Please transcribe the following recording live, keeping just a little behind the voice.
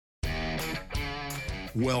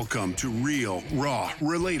Welcome to Real, Raw,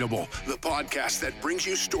 Relatable, the podcast that brings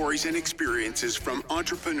you stories and experiences from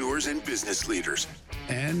entrepreneurs and business leaders.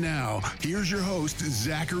 And now, here's your host,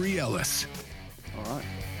 Zachary Ellis. All right.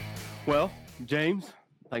 Well, James,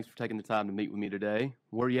 thanks for taking the time to meet with me today.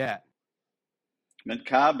 Where you at? I'm in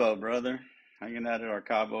Cabo, brother. Hanging out at our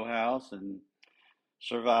Cabo house and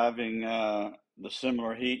surviving the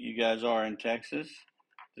similar heat you guys are in Texas.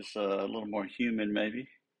 Just a little more humid, maybe.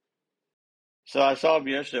 So I saw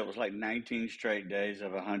yesterday it was like 19 straight days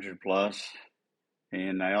of 100 plus.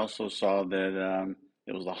 And I also saw that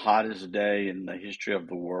it was the hottest day in the history of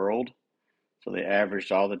the world. So they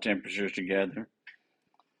averaged all the temperatures together.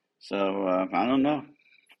 So I don't know.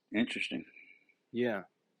 Interesting. Yeah.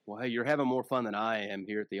 Well, hey, you're having more fun than I am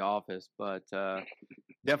here at the office, but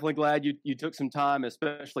definitely glad you took some time,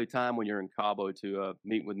 especially time when you're in Cabo, to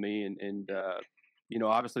meet with me. And you know,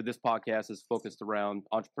 obviously this podcast is focused around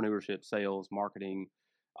entrepreneurship, sales, marketing.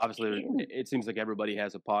 Obviously, it seems like everybody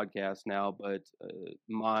has a podcast now, but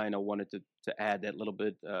mine, I wanted to add that little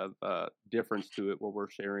bit of difference to it, where we're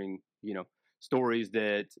sharing, you know, stories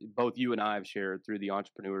that both you and I have shared through the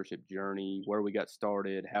entrepreneurship journey, where we got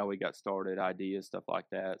started, how we got started, ideas, stuff like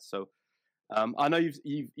that. So I know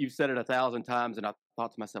you've said it 1,000 times, and I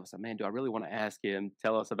thought to myself, I said, man, do I really want to ask him,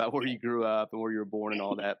 tell us about where you grew up and where you were born and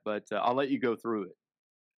all that? But I'll let you go through it.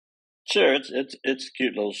 Sure, it's a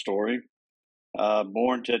cute little story.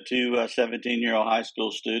 Born to two 17-year-old high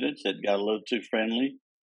school students that got a little too friendly,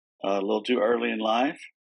 a little too early in life.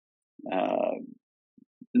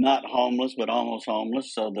 Not homeless, but almost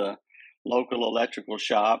homeless. So the local electrical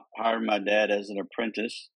shop hired my dad as an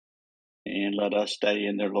apprentice and let us stay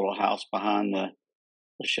in their little house behind the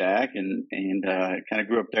shack, and kind of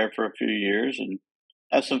grew up there for a few years, and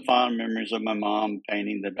have some fond memories of my mom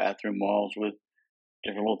painting the bathroom walls with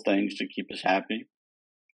different little things to keep us happy.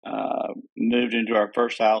 Moved into our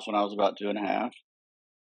first house when I was about 2.5.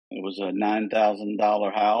 It was a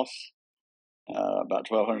 $9,000 house, about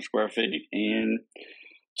 1,200 square feet, and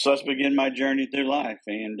so let's begin my journey through life,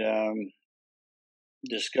 and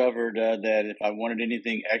discovered that if I wanted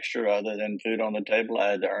anything extra other than food on the table,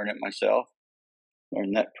 I had to earn it myself.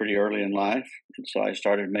 Learned that pretty early in life, and so I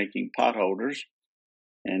started making pot holders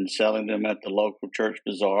and selling them at the local church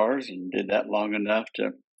bazaars, and did that long enough to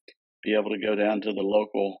be able to go down to the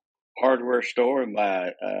local hardware store and buy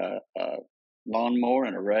a lawnmower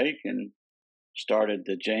and a rake, and started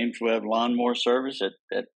the James Webb lawnmower service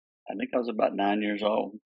at I think I was about 9 years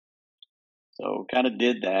old. So kind of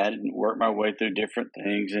did that and worked my way through different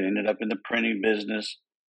things, and ended up in the printing business.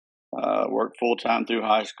 Worked full time through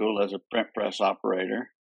high school as a print press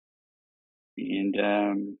operator, and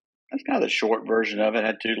that's kind of the short version of it. I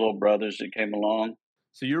had two little brothers that came along.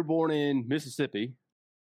 So you're born in Mississippi,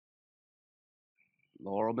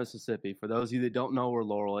 Laurel, Mississippi. For those of you that don't know where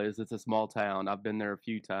Laurel is, it's a small town. I've been there a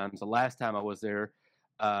few times. The last time I was there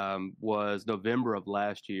was November of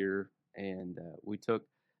last year, and we took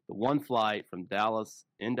the one flight from Dallas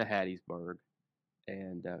into Hattiesburg,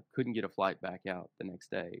 and couldn't get a flight back out the next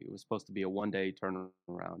day. It was supposed to be a one-day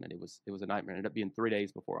turnaround, and it was a nightmare. It ended up being 3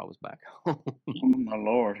 days before I was back home. Oh, my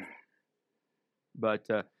Lord. But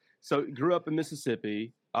so grew up in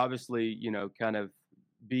Mississippi, obviously, you know, kind of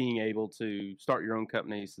being able to start your own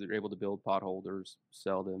company so that you're able to build pot holders,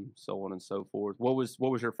 sell them, so on and so forth. What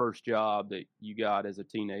was your first job that you got as a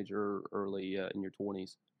teenager, early in your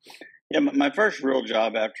 20s? Yeah, my first real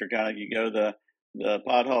job after kind of you go the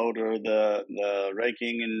pot holder, the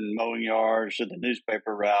raking and mowing yards, to the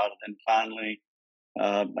newspaper route, and then finally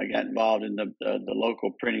I got involved in the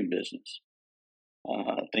local printing business.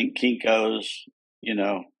 I think Kinko's,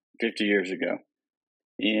 50 years ago,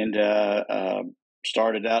 and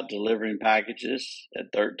started out delivering packages at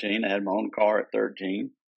 13. I had my own car at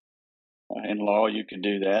 13. In law, you could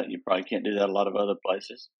do that. You probably can't do that a lot of other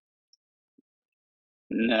places.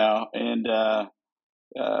 No, and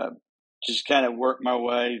just kind of worked my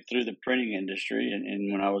way through the printing industry.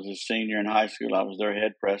 And when I was a senior in high school, I was their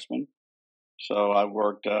head pressman. So I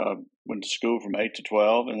worked, went to school from 8 to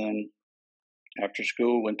 12, and then after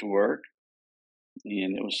school went to work.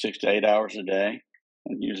 And it was 6 to 8 hours a day,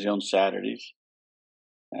 and usually on Saturdays.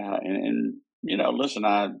 Listen,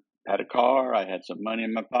 I had a car. I had some money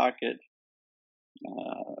in my pocket.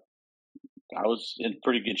 I was in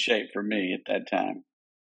pretty good shape for me at that time.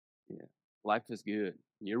 Yeah, life is good.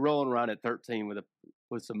 You're rolling around at 13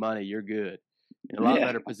 with some money. You're good. In a lot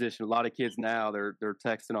better position. A lot of kids now, they're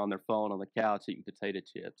texting on their phone on the couch eating potato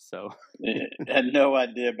chips. So I had no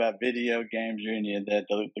idea about video games or any of that.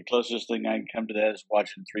 The closest thing I can come to that is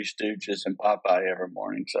watching Three Stooges and Popeye every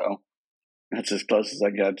morning. So that's as close as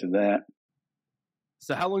I got to that.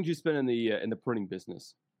 So how long did you spend in the printing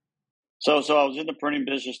business? So I was in the printing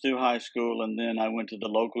business through high school, and then I went to the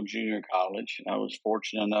local junior college. I was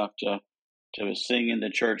fortunate enough to sing in the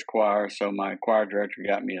church choir, so my choir director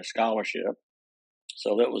got me a scholarship.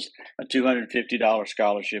 So that was a $250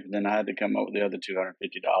 scholarship, and then I had to come up with the other $250,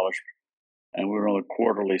 and we were on a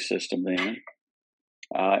quarterly system then.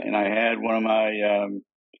 And I had one of my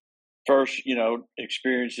first,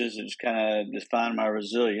 experiences that's kind of defined my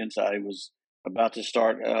resilience. I was about to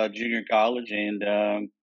start junior college, and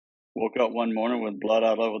woke up one morning with blood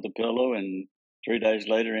all over the pillow, and 3 days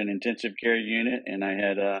later in intensive care unit, and I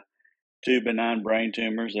had two benign brain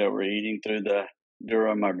tumors that were eating through the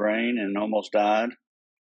dura of my brain and almost died.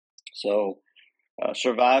 So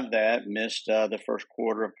survived that, missed the first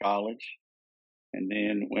quarter of college, and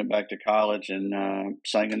then went back to college and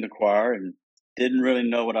sang in the choir and didn't really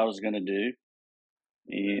know what I was going to do.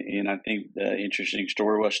 And I think the interesting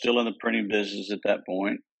story was still in the printing business at that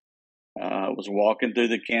point. I was walking through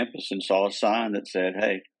the campus and saw a sign that said,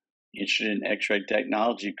 "Hey, interested in X-ray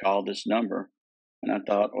technology, call this number." And I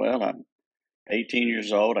thought, well, I'm 18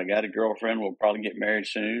 years old. I got a girlfriend. We'll probably get married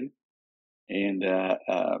soon. And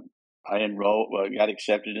I got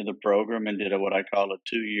accepted in the program and did what I call a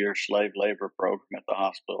 2-year slave labor program at the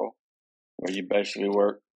hospital, where you basically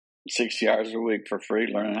work 60 hours a week for free,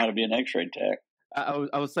 learning how to be an X-ray tech.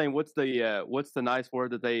 I was saying, what's the nice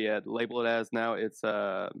word that they label it as now?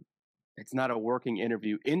 It's not a working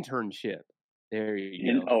interview, internship. There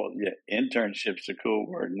you go. Oh yeah, internship's a cool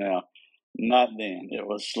word now. Not then. It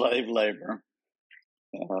was slave labor.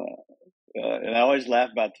 And I always laugh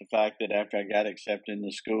about the fact that after I got accepted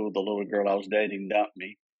into school, the little girl I was dating dumped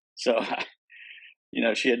me. So,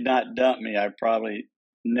 she had not dumped me, I probably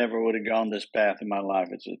never would have gone this path in my life.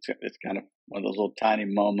 It's kind of one of those little tiny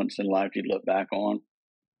moments in life you look back on.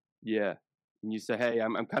 Yeah, and you say, "Hey,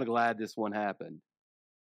 I'm kind of glad this one happened."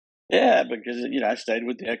 Yeah, because I stayed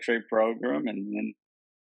with the X-ray program, and then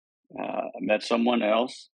I met someone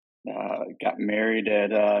else. Got married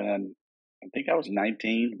at I think I was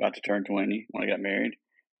 19, about to turn 20 when I got married,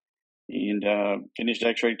 and finished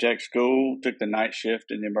X-ray tech school. Took the night shift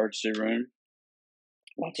in the emergency room.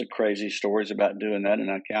 Lots of crazy stories about doing that in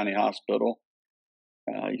a county hospital.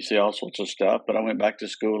 You see all sorts of stuff. But I went back to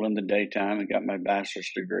school in the daytime and got my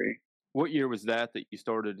bachelor's degree. What year was that you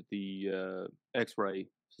started at the X-ray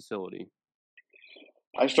facility?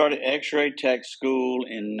 I started X-ray tech school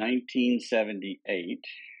in 1978.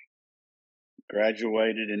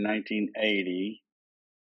 Graduated in 1980.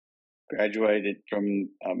 Graduated from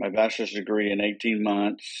my bachelor's degree in 18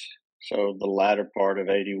 months. So the latter part of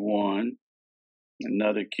 81.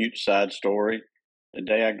 Another cute side story. The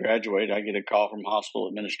day I graduated, I get a call from hospital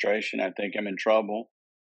administration. I think I'm in trouble.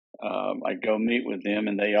 I go meet with them,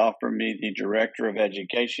 and they offer me the director of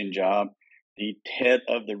education job, the head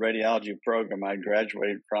of the radiology program I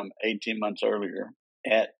graduated from 18 months earlier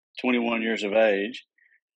at 21 years of age.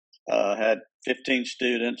 Had 15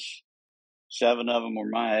 students. 7 of them were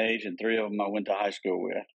my age, and 3 of them I went to high school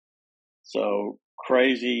with. So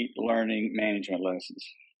crazy learning management lessons.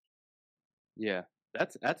 Yeah,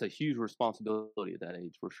 that's a huge responsibility at that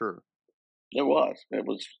age for sure. It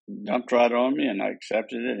was dumped right on me, and I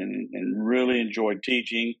accepted it and really enjoyed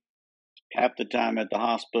teaching. Half the time at the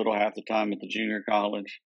hospital, half the time at the junior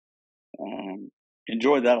college.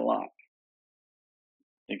 Enjoyed that a lot.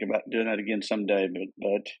 Think about doing that again someday,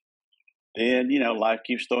 but then life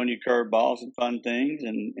keeps throwing you curveballs and fun things,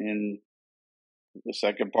 and the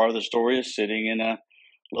second part of the story is sitting in a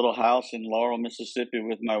little house in Laurel, Mississippi,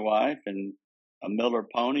 with my wife and a Miller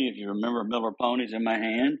pony. If you remember, Miller ponies in my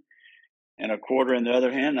hand, and a quarter in the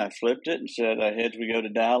other hand. I flipped it and said, heads we go to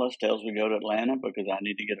Dallas, tails we go to Atlanta, because I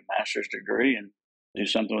need to get a master's degree and do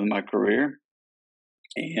something with my career.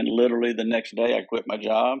 And literally the next day I quit my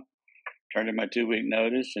job, turned in my 2-week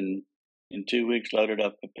notice, and in 2 weeks loaded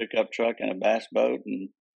up a pickup truck and a bass boat and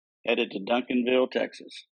headed to Duncanville,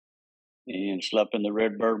 Texas, and slept in the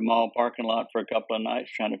Redbird Mall parking lot for a couple of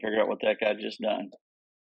nights trying to figure out what the heck I'd just done.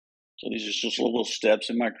 So these are just little steps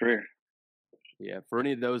in my career. Yeah, for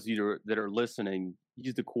any of those that are listening,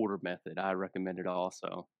 use the quarter method. I recommend it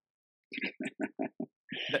also.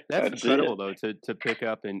 That's incredible though, to pick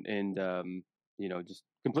up and just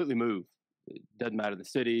completely move. It doesn't matter the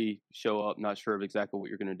city, show up, not sure of exactly what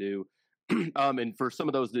you're going to do. And for some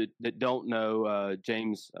of those that don't know,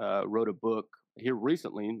 James wrote a book here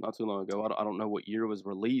recently, not too long ago. I don't know what year it was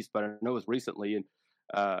released, but I know it was recently, and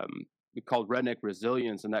called Redneck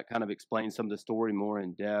Resilience, and that kind of explains some of the story more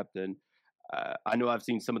in depth. And I know I've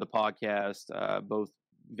seen some of the podcasts, both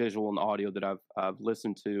visual and audio, that I've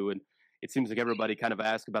listened to, and it seems like everybody kind of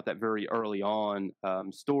asks about that very early on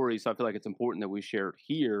story. So I feel like it's important that we share it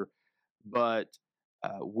here. But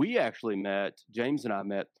we actually met, James and I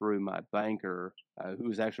met through my banker,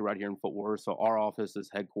 who is actually right here in Fort Worth. So our office is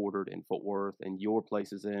headquartered in Fort Worth, and your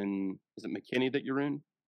place is it McKinney that you're in?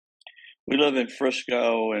 We live in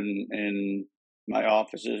Frisco, and my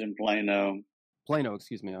office is in Plano. Plano,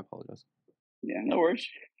 excuse me. I apologize. Yeah, no worries.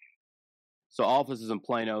 So office is in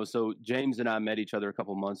Plano. So James and I met each other a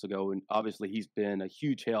couple months ago, and obviously he's been a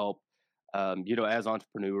huge help. As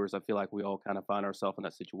entrepreneurs, I feel like we all kind of find ourselves in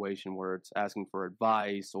that situation where it's asking for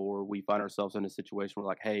advice, or we find ourselves in a situation where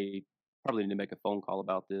like, hey, probably need to make a phone call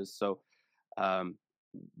about this. So, um,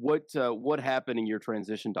 what happened in your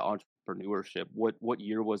transition to entrepreneurship? What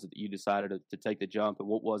year was it that you decided to take the jump, and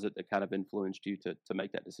what was it that kind of influenced you to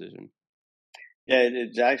make that decision? Yeah,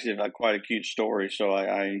 it's actually quite a cute story. So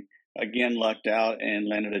I again lucked out and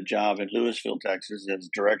landed a job in Lewisville, Texas, as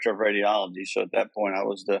director of radiology. So at that point, I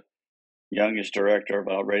was the youngest director of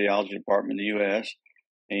a radiology department in the U.S.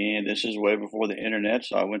 And this is way before the internet.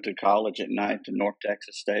 So I went to college at night to North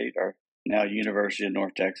Texas State, or now University of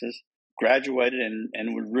North Texas. Graduated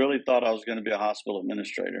and really thought I was going to be a hospital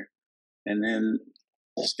administrator. And then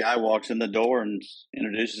this guy walks in the door and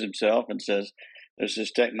introduces himself and says, "There's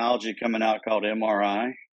this technology coming out called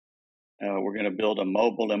MRI. We're going to build a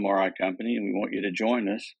mobile MRI company, and we want you to join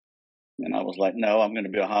us." And I was like, "No, I'm going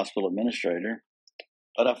to be a hospital administrator."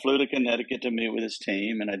 But I flew to Connecticut to meet with his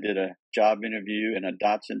team, and I did a job interview in a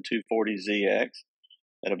Datsun 240ZX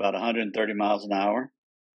at about 130 miles an hour,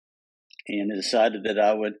 and decided that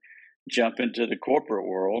I would jump into the corporate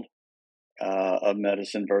world of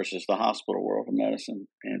medicine versus the hospital world of medicine.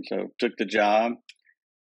 And so took the job,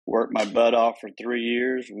 worked my butt off for 3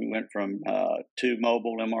 years. We went from 2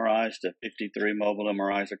 mobile MRIs to 53 mobile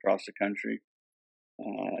MRIs across the country.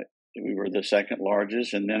 We were the second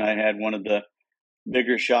largest. And then I had one of the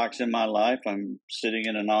bigger shocks in my life. I'm sitting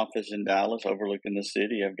in an office in Dallas overlooking the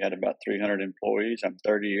city. I've got about 300 employees. I'm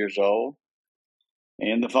 30 years old.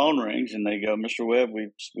 And the phone rings and they go, "Mr. Webb,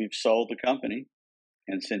 we've sold the company.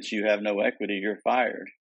 And since you have no equity, you're fired."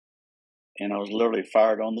 And I was literally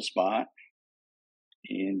fired on the spot,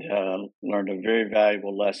 and learned a very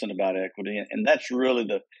valuable lesson about equity. And that's really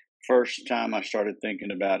the first time I started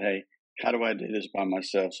thinking about, hey, how do I do this by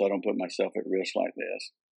myself so I don't put myself at risk like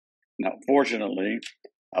this? Now, fortunately,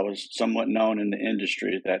 I was somewhat known in the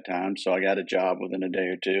industry at that time, so I got a job within a day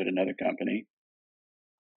or two at another company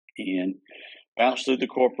and bounced through the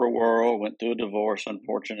corporate world, went through a divorce,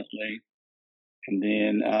 unfortunately, and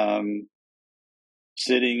then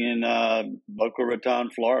sitting in Boca Raton,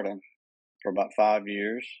 Florida for about 5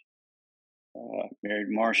 years. Married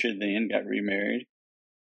Marcia then, got remarried.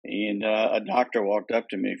 And a doctor walked up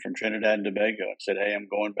to me from Trinidad and Tobago and said, "Hey, I'm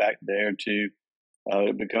going back there to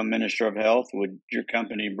become Minister of Health. Would your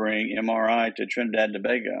company bring MRI to Trinidad and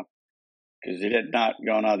Tobago?" Because it had not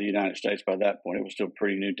gone out of the United States by that point. It was still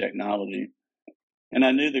pretty new technology. And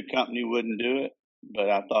I knew the company wouldn't do it, but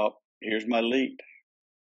I thought, here's my leap.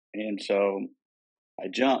 And so I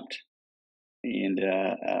jumped and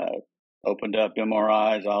opened up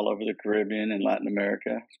MRIs all over the Caribbean and Latin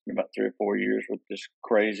America. Spent about 3 or 4 years with just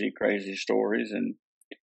crazy, crazy stories, and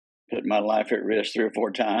put my life at risk 3 or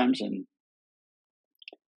 4 times. And,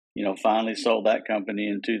 finally sold that company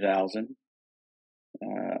in 2000.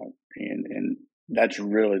 And that's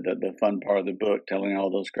really the fun part of the book, telling all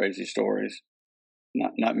those crazy stories.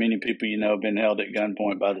 Not many people have been held at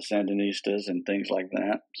gunpoint by the Sandinistas and things like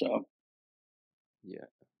that. So, Yeah,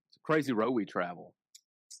 it's a crazy road we travel.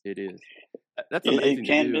 It is. That's it amazing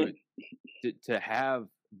to can do. be. To have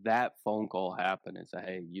that phone call happen and say,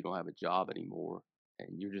 "Hey, you don't have a job anymore, and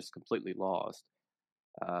you're just completely lost."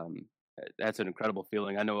 Um, that's an incredible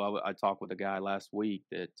feeling. I know I talked with a guy last week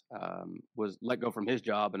that was let go from his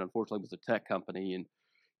job, and unfortunately was a tech company, and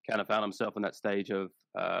kind of found himself in that stage of,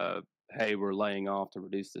 "Hey, we're laying off to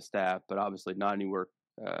reduce the staff," but obviously not anywhere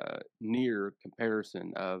near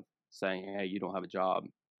comparison of saying, "Hey, you don't have a job,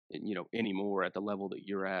 anymore at the level that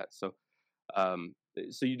you're at." So,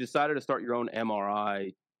 so you decided to start your own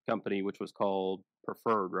MRI company, which was called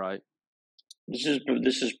Preferred, right? This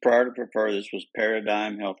is prior to Prefer. This was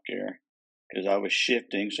Paradigm Healthcare, because I was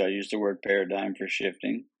shifting, so I used the word paradigm for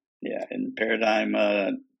shifting. Yeah, and Paradigm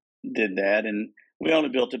did that, and we only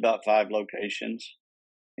built about 5 locations,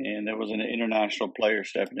 and there was an international player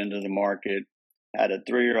stepping into the market. I had a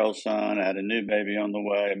 3-year-old son. I had a new baby on the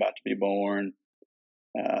way, about to be born.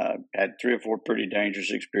 Had 3 or 4 pretty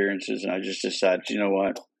dangerous experiences, and I just decided, you know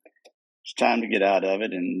what, it's time to get out of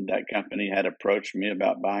it. And that company had approached me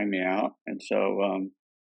about buying me out, and so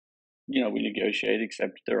we negotiated,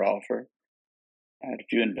 accepted their offer, I had a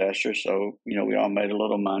few investors, so we all made a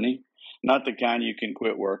little money. Not the kind you can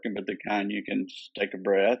quit working, but the kind you can take a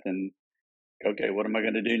breath and okay, what am I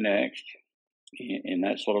going to do next? And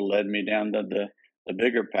that sort of led me down the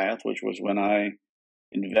bigger path, which was when I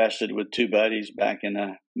invested with two buddies back in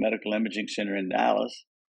a medical imaging center in Dallas.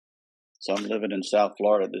 So I'm living in South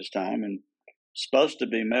Florida this time, and supposed to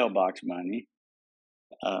be mailbox money,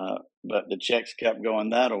 but the checks kept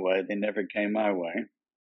going that way. They never came my way.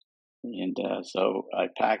 And so I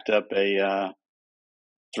packed up a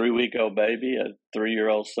 3-week-old baby, a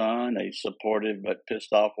 3-year-old son, a supportive but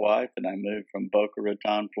pissed off wife, and I moved from Boca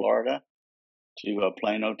Raton, Florida to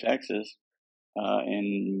Plano, Texas,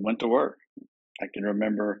 and went to work. I can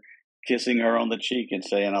remember kissing her on the cheek and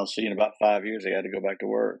saying, I'll see you in about 5 years. I had to go back to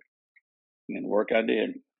work. And work I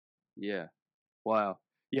did. Yeah. Wow.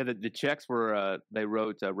 Yeah, the checks were, they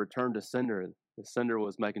wrote return to sender. The sender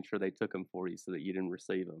was making sure they took them for you so that you didn't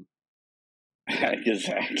receive them.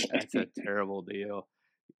 Exactly. That's a terrible deal.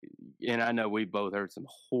 And I know we both heard some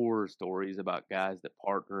horror stories about guys that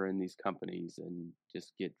partner in these companies and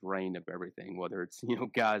just get drained of everything, whether it's,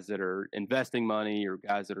 guys that are investing money or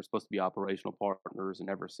guys that are supposed to be operational partners and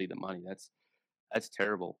never see the money. That's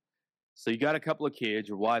terrible. So you got a couple of kids,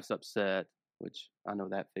 your wife's upset, which I know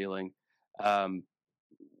that feeling.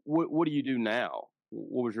 What do you do now?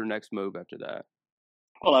 What was your next move after that?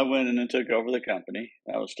 Well, I went in and took over the company.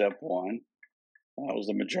 That was step one. I was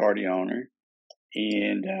the majority owner.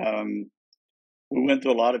 And we went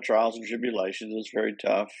through a lot of trials and tribulations. It was very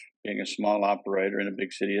tough being a small operator in a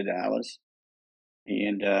big city of Dallas.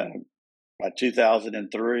 And by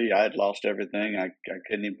 2003, I had lost everything. I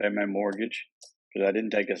couldn't even pay my mortgage because I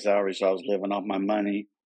didn't take a salary, so I was living off my money.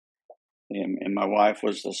 And my wife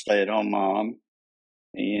was the stay-at-home mom.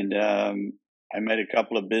 And I made a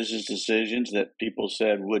couple of business decisions that people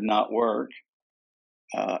said would not work,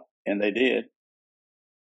 and they did.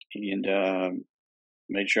 And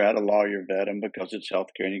made sure I had a lawyer vet them because it's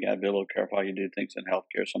healthcare, and you got to be a little careful how you do things in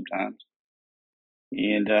healthcare sometimes.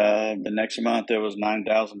 And the next month there was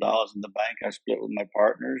 $9,000 in the bank. I split with my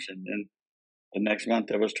partners, and then the next month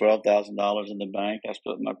there was $12,000 in the bank. I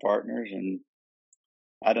split with my partners, and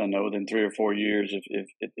I don't know, within 3 or 4 years,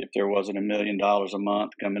 if there wasn't $1 million a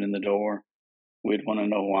month coming in the door, we'd want to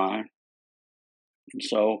know why. And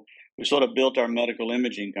so we sort of built our medical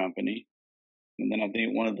imaging company. And then I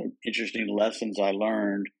think one of the interesting lessons I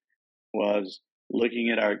learned was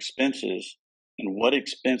looking at our expenses and what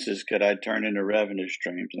expenses could I turn into revenue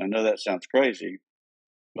streams. And I know that sounds crazy,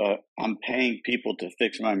 but I'm paying people to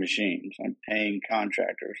fix my machines. I'm paying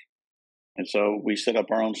contractors. And so we set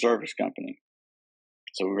up our own service company.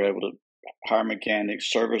 So we were able to hire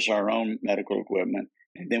mechanics, service our own medical equipment,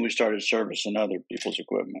 and then we started servicing other people's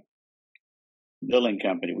equipment. Billing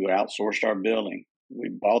company, we outsourced our billing. We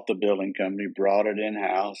bought the billing company, brought it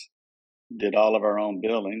in-house, did all of our own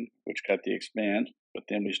billing, which cut the expense, but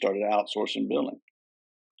then we started outsourcing billing.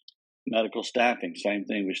 Medical staffing, same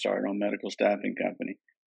thing. We started our own medical staffing company.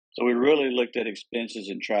 So we really looked at expenses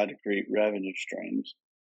and tried to create revenue streams.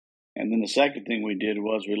 And then the second thing we did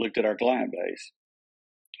was we looked at our client base.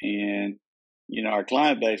 And, our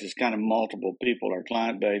client base is kind of multiple people. Our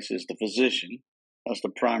client base is the physician. That's the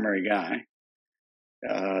primary guy.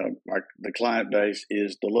 The client base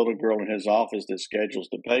is the little girl in his office that schedules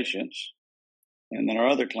the patients. And then our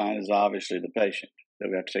other client is obviously the patient that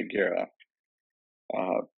we have to take care of.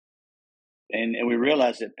 And we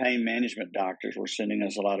realized that pain management doctors were sending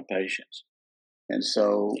us a lot of patients. And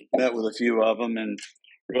so met with a few of them and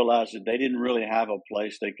realized that they didn't really have a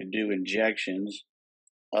place they could do injections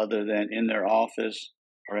other than in their office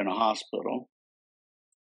or in a hospital.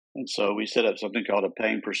 And so we set up something called a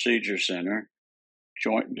pain procedure center,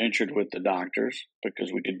 joint ventured with the doctors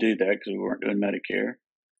because we could do that because we weren't doing Medicare.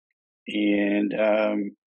 And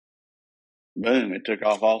boom, it took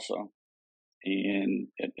off also. And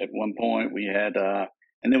at one point we had,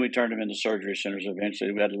 and then we turned them into surgery centers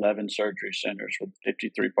eventually. We had 11 surgery centers with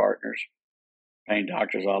 53 partners, pain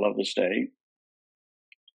doctors all over the state.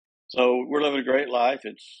 So we're living a great life.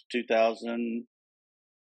 It's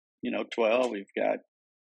 2012. We've got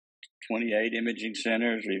 28 imaging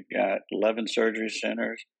centers. We've got 11 surgery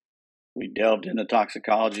centers. We delved into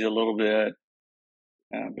toxicology a little bit,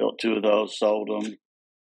 built 2 of those, sold them.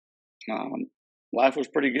 Life was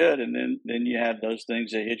pretty good. And then you have those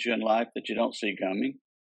things that hit you in life that you don't see coming.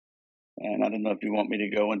 And I don't know if you want me to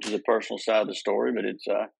go into the personal side of the story, but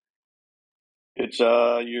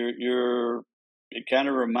it kind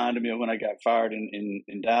of reminded me of when I got fired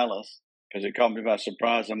in Dallas because it caught me by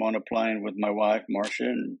surprise. I'm on a plane with my wife, Marcia,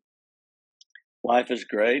 and life is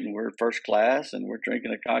great, and we're first class, and we're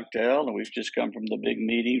drinking a cocktail, and we've just come from the big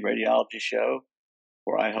meaty radiology show,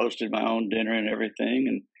 where I hosted my own dinner and everything.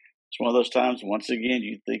 And it's one of those times, once again,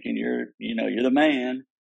 you thinking you're the man.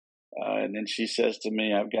 And then she says to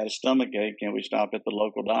me, I've got a stomach ache. Can we stop at the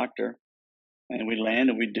local doctor? And we land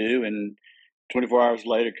and we do. And 24 hours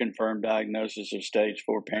later, confirmed diagnosis of stage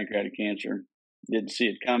 4 pancreatic cancer. Didn't see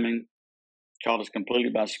it coming. Caught us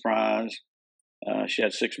completely by surprise. She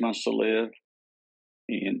had 6 months to live.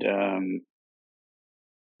 And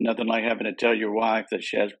nothing like having to tell your wife that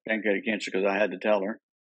she has pancreatic cancer, because I had to tell her,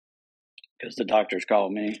 because the doctors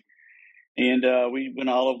called me. And we went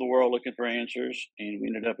all over the world looking for answers, and we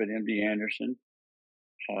ended up at MD Anderson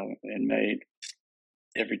and made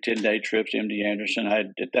every 10-day trips to MD Anderson. I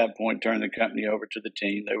had, at that point, turned the company over to the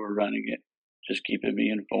team. They were running it, just keeping me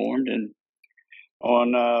informed. And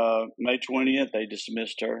on May 20th, they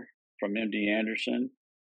dismissed her from MD Anderson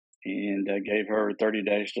and gave her 30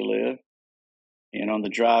 days to live. And on the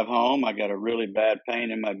drive home, I got a really bad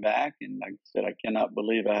pain in my back, and I said, I cannot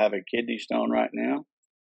believe I have a kidney stone right now.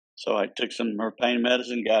 So I took some of her pain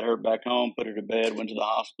medicine, got her back home, put her to bed, went to the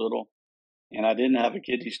hospital, and I didn't have a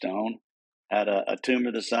kidney stone. I had a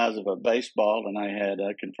tumor the size of a baseball, and I had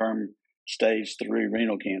confirmed stage 3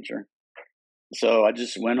 renal cancer. So I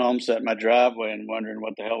just went home, sat in my driveway, and wondering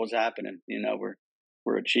what the hell was happening.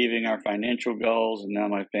 We're achieving our financial goals, and now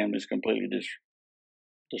my family's completely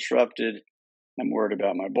disrupted. I'm worried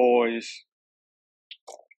about my boys.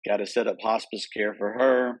 Got to set up hospice care for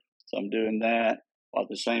her, so I'm doing that. While at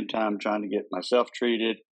the same time trying to get myself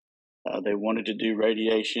treated. They wanted to do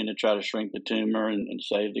radiation to try to shrink the tumor and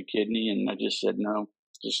save the kidney, and I just said no,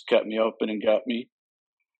 just cut me open and gut me.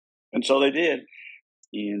 And so they did,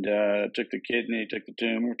 and took the kidney, took the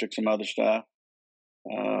tumor, took some other stuff,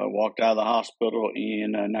 walked out of the hospital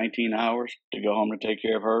in 19 hours to go home to take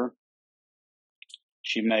care of her.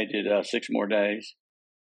 She made it 6 more days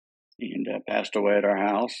and passed away at our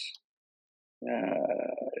house.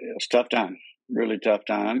 It was a tough time. Really tough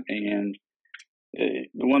time. And the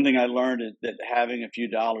one thing I learned is that having a few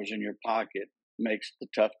dollars in your pocket makes the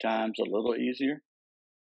tough times a little easier,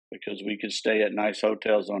 because we could stay at nice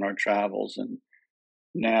hotels on our travels. And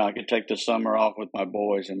now I could take the summer off with my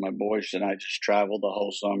boys, and my boys and I just traveled the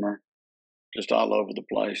whole summer, just all over the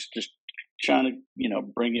place, just trying to,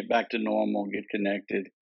 bring it back to normal, get connected.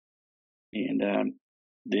 And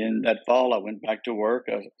then that fall, I went back to work.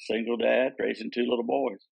 I was a single dad raising 2 little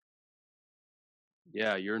boys.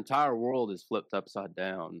 Yeah, your entire world is flipped upside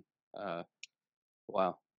down.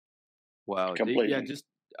 Wow. Completely. Just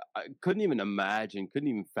I couldn't even imagine, couldn't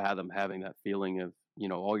even fathom having that feeling of,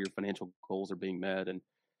 all your financial goals are being met. And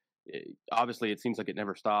obviously it seems like it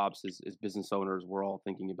never stops. As business owners, we're all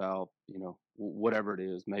thinking about, whatever it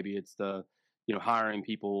is. Maybe it's the, hiring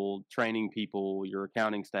people, training people, your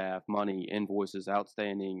accounting staff, money, invoices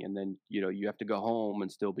outstanding. And then, you have to go home and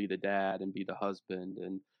still be the dad and be the husband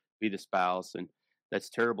and be the spouse. And that's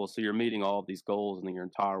terrible. So you're meeting all of these goals, and then your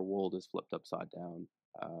entire world is flipped upside down.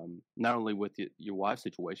 Not only with your wife's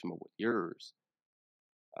situation, but with yours.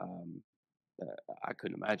 I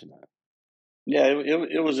couldn't imagine that. Yeah,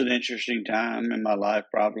 it was an interesting time in my life,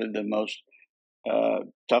 probably the most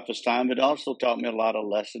toughest time. It also taught me a lot of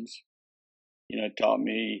lessons.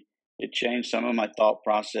 It changed some of my thought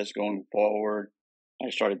process going forward. I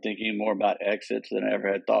started thinking more about exits than I ever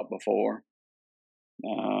had thought before.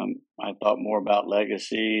 I thought more about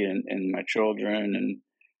legacy and my children, and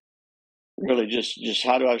really just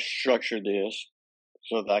how do I structure this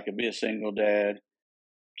so that I could be a single dad,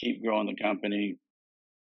 keep growing the company,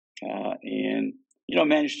 and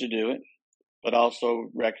managed to do it, but also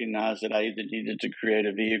recognize that I either needed to create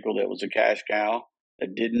a vehicle that was a cash cow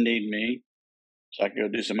that didn't need me, so I could go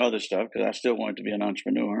do some other stuff, because I still wanted to be an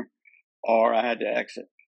entrepreneur, or I had to exit.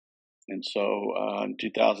 And so in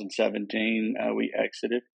 2017, we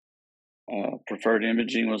exited. Preferred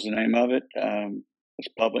Imaging was the name of it. It's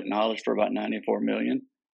public knowledge for about $94 million.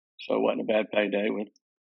 So it wasn't a bad payday with,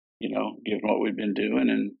 given what we've been doing.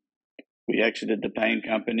 And we exited the pain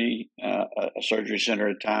company, a surgery center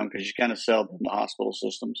at a time, because you kind of sell them the hospital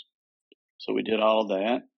systems. So we did all of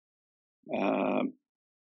that.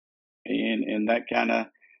 And that kind of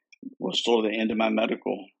was sort of the end of my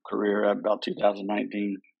medical career at about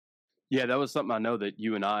 2019. Yeah, that was something I know that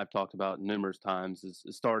you and I have talked about numerous times, is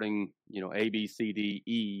starting, A, B, C, D,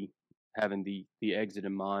 E, having the exit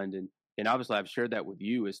in mind. And obviously I've shared that with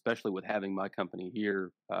you, especially with having my company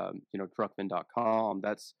here, truckfin.com.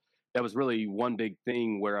 That was really one big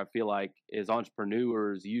thing where I feel like as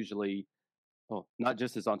entrepreneurs, usually, well, not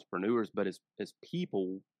just as entrepreneurs, but as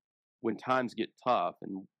people, when times get tough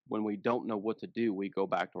and when we don't know what to do, we go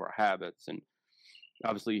back to our habits. And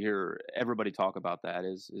obviously you hear everybody talk about that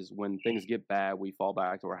is when things get bad, we fall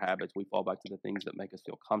back to our habits, we fall back to the things that make us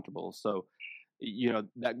feel comfortable. So,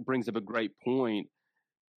 that brings up a great point.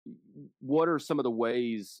 What are some of the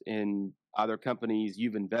ways in either companies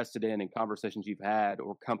you've invested in and conversations you've had,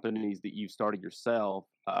 or companies that you've started yourself?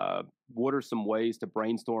 What are some ways to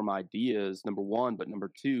brainstorm ideas, number one, but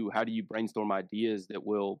number two, how do you brainstorm ideas that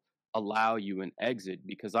will allow you an exit?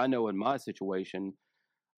 Because I know in my situation,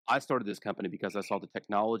 I started this company because I saw the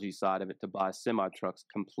technology side of it to buy semi trucks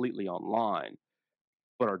completely online.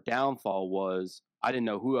 But our downfall was I didn't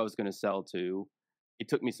know who I was going to sell to. It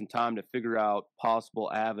took me some time to figure out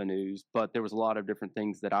possible avenues, but there was a lot of different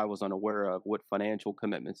things that I was unaware of, what financial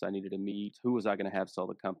commitments I needed to meet, who was I going to have sell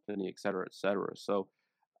the company, et cetera, et cetera. So,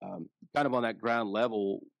 kind of on that ground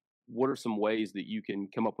level, what are some ways that you can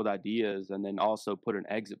come up with ideas and then also put an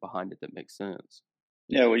exit behind it that makes sense?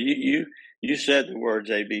 Yeah, well, you said the words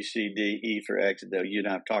A, B, C, D, E for exit that you and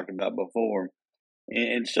I have talked about before,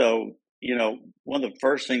 and so one of the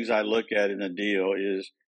first things I look at in a deal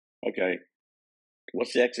is, okay,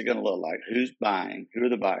 what's the exit going to look like? Who's buying? Who are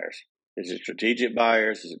the buyers? Is it strategic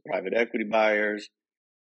buyers? Is it private equity buyers?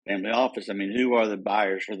 Family office? I mean, who are the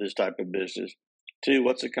buyers for this type of business? Two,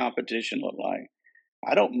 what's the competition look like?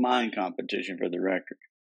 I don't mind competition, for the record,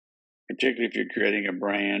 particularly if you're creating a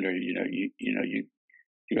brand or you're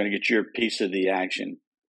going to get your piece of the action.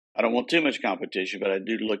 I don't want too much competition, but I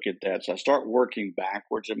do look at that. So I start working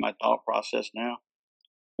backwards in my thought process now.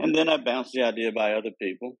 And then I bounce the idea by other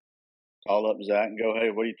people, call up Zach and go, hey,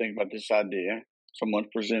 what do you think about this idea? Someone's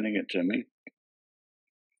presenting it to me.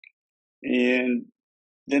 And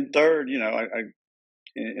then third,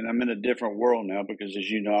 and I'm in a different world now because, as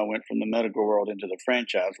you know, I went from the medical world into the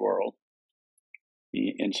franchise world.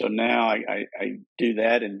 And so now I do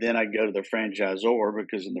that, and then I go to the franchisor,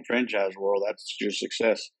 because in the franchise world, that's your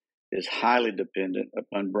success is highly dependent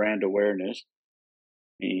upon brand awareness.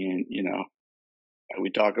 And, we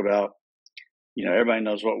talk about, everybody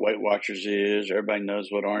knows what Weight Watchers is, everybody knows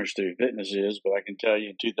what Orange Theory Fitness is, but I can tell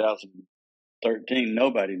you in 2013,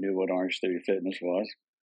 nobody knew what Orange Theory Fitness was.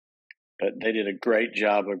 But they did a great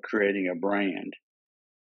job of creating a brand.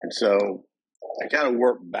 And so I kind of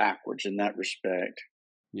work backwards in that respect.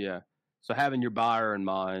 Yeah. So having your buyer in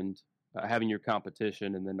mind, having your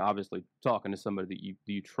competition, and then obviously talking to somebody that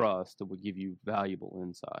you trust that will give you valuable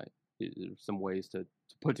insight. There's some ways to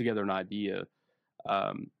put together an idea.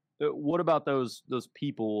 What about those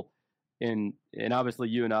people? And obviously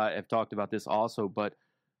you and I have talked about this also, but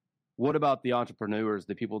what about the entrepreneurs,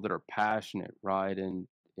 the people that are passionate, right? And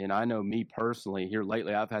I know me personally here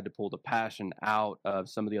lately, I've had to pull the passion out of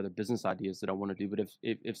some of the other business ideas that I want to do. But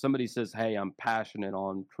if somebody says, hey, I'm passionate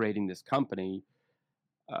on creating this company,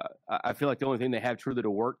 I feel like the only thing they have truly to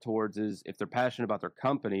work towards is, if they're passionate about their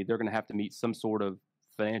company, they're going to have to meet some sort of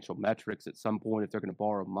financial metrics at some point if they're going to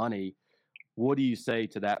borrow money. What do you say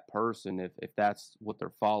to that person if that's what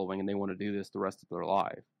they're following and they want to do this the rest of their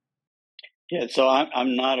life? Yeah, so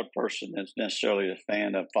I'm not a person that's necessarily a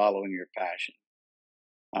fan of following your passion.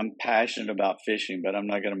 I'm passionate about fishing, but I'm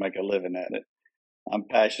not going to make a living at it. I'm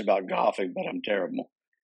passionate about golfing, but I'm terrible.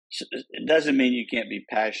 So it doesn't mean you can't be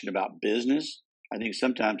passionate about business. I think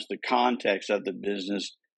sometimes the context of the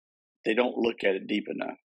business, they don't look at it deep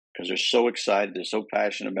enough because they're so excited, they're so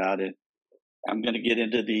passionate about it. I'm going to get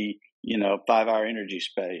into the 5-hour energy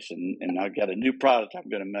space, and I've got a new product I'm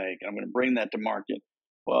going to make, and I'm going to bring that to market.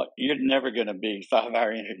 Well, you're never going to be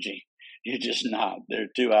 5-hour energy. You're just not. There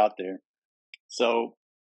are two out there. So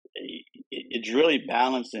it's really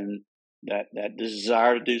balancing that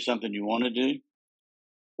desire to do something you want to do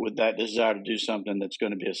with that desire to do something that's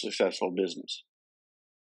going to be a successful business.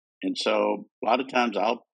 And so a lot of times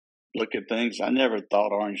I'll look at things. I never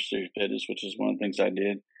thought Orange Theory Fitness, which is one of the things I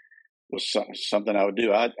did, was something I would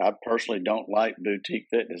do. I personally don't like boutique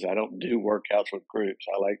fitness. I don't do workouts with groups.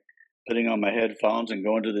 I like putting on my headphones and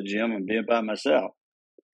going to the gym and being by myself.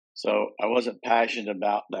 So I wasn't passionate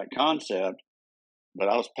about that concept, but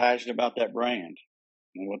I was passionate about that brand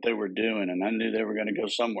and what they were doing, and I knew they were going to go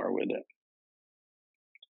somewhere with it.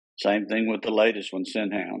 Same thing with the latest one,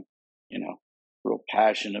 Sinhound. Real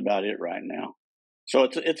passionate about it right now. So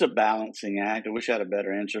it's a balancing act. I wish I had a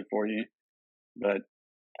better answer for you, but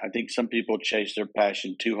I think some people chase their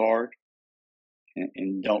passion too hard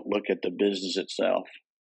and don't look at the business itself.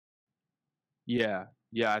 Yeah.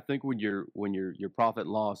 I think when your profit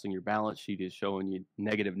and loss and your balance sheet is showing you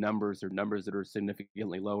negative numbers, or numbers that are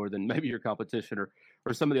significantly lower than maybe your competition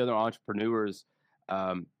or some of the other entrepreneurs,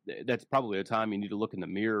 that's probably a time you need to look in the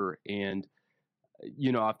mirror. And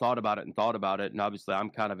I've thought about it, and obviously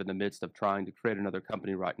I'm kind of in the midst of trying to create another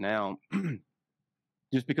company right now.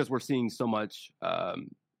 just because we're seeing so much, I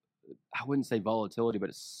wouldn't say volatility,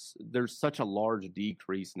 but there's such a large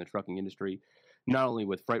decrease in the trucking industry, not only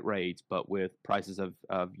with freight rates, but with prices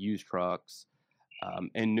of used trucks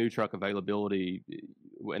and new truck availability.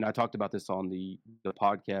 And I talked about this on the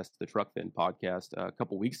podcast, the Truck Fin podcast, a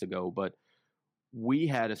couple weeks ago, but we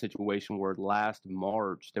had a situation where last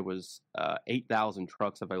March there was 8,000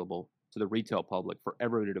 trucks available to the retail public for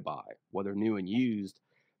everybody to buy, whether new and used.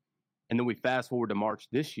 And then we fast forward to March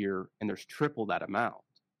this year, and there's triple that amount.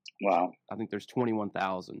 Wow. I think there's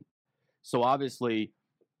 21,000. So obviously,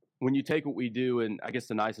 when you take what we do, and I guess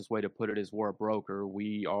the nicest way to put it is we're a broker.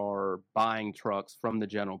 We are buying trucks from the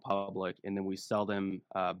general public, and then we sell them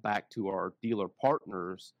back to our dealer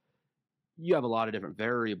partners. You have a lot of different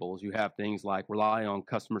variables. You have things like rely on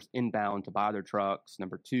customers inbound to buy their trucks.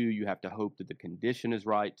 Number two, you have to hope that the condition is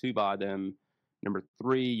right to buy them. Number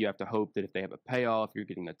three, you have to hope that if they have a payoff, you're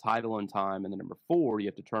getting the title in time. And then number four, you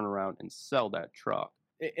have to turn around and sell that truck.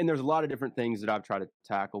 And there's a lot of different things that I've tried to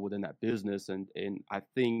tackle within that business. And I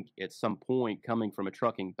think at some point, coming from a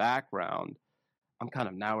trucking background, I'm kind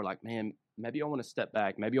of now we're like, man, maybe I want to step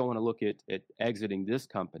back. Maybe I want to look at exiting this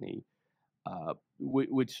company,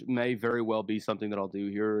 which may very well be something that I'll do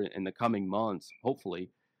here in the coming months, hopefully.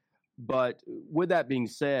 But with that being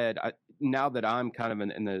said, now that I'm kind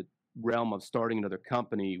of in the realm of starting another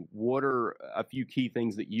company, what are a few key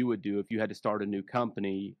things that you would do if you had to start a new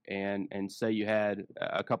company and say you had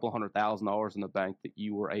a couple $100,000 in the bank that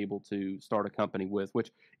you were able to start a company with, which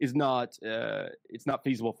is not it's not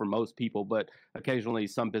feasible for most people, but occasionally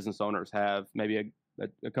some business owners have maybe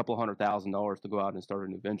a couple $100,000 to go out and start a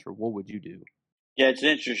new venture. What would you do? Yeah, it's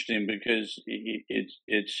interesting because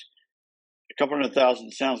it's a couple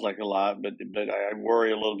 100,000 sounds like a lot, but I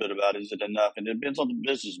worry a little bit about, is it enough? And it depends on the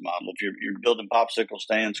business model. If you're building popsicle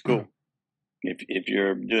stands, cool. If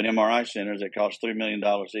you're doing MRI centers that cost $3 million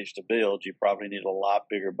each to build, you probably need a lot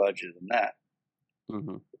bigger budget than that.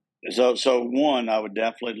 Mm-hmm. So one, I would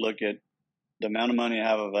definitely look at the amount of money I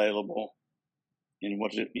have available and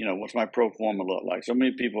what's my pro forma look like. So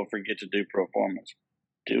many people forget to do pro formas.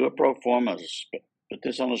 Do a pro forma. Put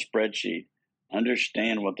this on a spreadsheet.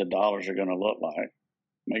 Understand what the dollars are going to look like.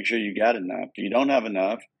 Make sure you got enough. If you don't have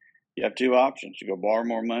enough, you have two options. You go borrow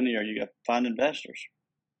more money, or you got to find investors.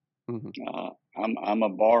 Mm-hmm. I'm a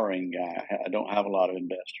borrowing guy. I don't have a lot of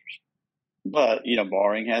investors, but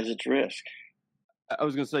borrowing has its risk. I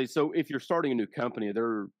was going to say, so if you're starting a new company, are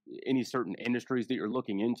there any certain industries that you're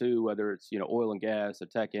looking into, whether it's oil and gas, the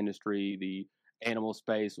tech industry, the animal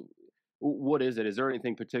space? What is it? Is there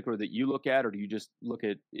anything particular that you look at, or do you just look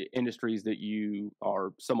at industries that you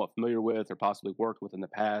are somewhat familiar with or possibly worked with in the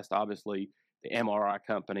past? Obviously, the MRI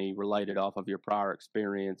company related off of your prior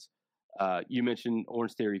experience. You mentioned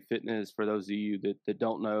Orange Theory Fitness. For those of you that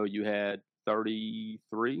don't know, you had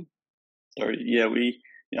 33? 30, yeah.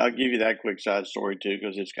 I'll give you that quick side story too,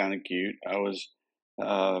 because it's kind of cute. I was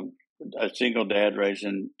a single dad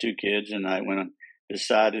raising two kids, and I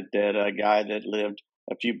decided that a guy that lived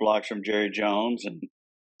a few blocks from Jerry Jones and,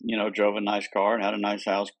 drove a nice car and had a nice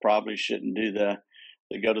house, probably shouldn't do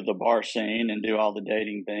go to the bar scene and do all the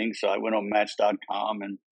dating things. So I went on Match.com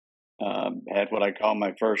and had what I call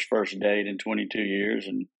my first date in 22 years.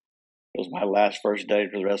 And it was my last first date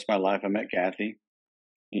for the rest of my life. I met Kathy,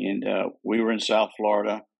 and we were in South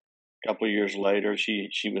Florida. A couple of years later, she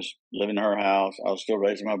was living in her house. I was still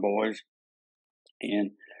raising my boys.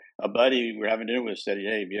 And a buddy we were having dinner with said,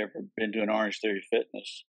 "Hey, have you ever been to an Orange Theory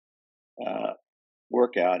Fitness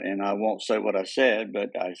workout?" And I won't say what I said, but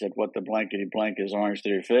I said, "What the blankety blank is Orange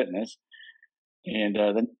Theory Fitness?" And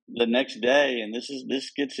the next day, and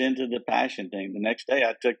this gets into the passion thing. The next day,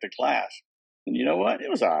 I took the class, and you know what?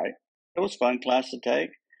 It was all right. It was a fun class to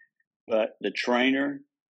take, but the trainer,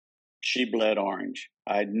 she bled orange.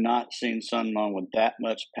 I had not seen someone with that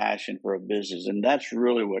much passion for a business, and that's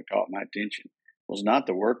really what caught my attention. Was not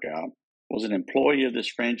the workout, was an employee of this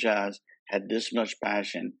franchise had this much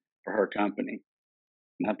passion for her company.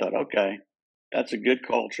 And I thought, okay, that's a good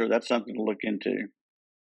culture. That's something to look into.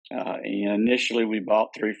 And initially we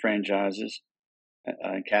bought 3 franchises.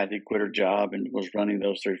 Kathy quit her job and was running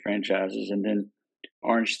those 3 franchises. And then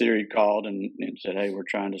Orange Theory called and said, "Hey, we're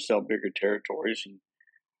trying to sell bigger territories." And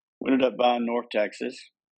we ended up buying North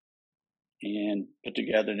Texas and put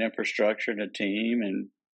together an infrastructure and a team. And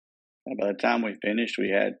by the time we finished, we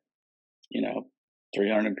had,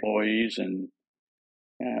 300 employees and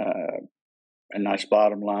a nice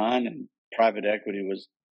bottom line. And private equity was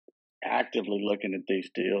actively looking at these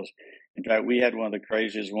deals. In fact, we had one of the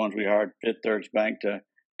craziest ones. We hired Fifth Third's Bank to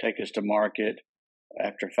take us to market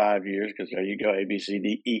after 5 years, because there you go, A, B, C,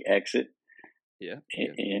 D, E, exit. Yeah.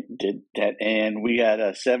 And did that. And we had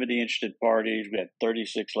 70 interested parties. We had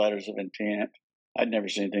 36 letters of intent. I'd never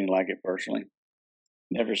seen anything like it personally.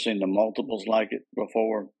 Never seen the multiples like it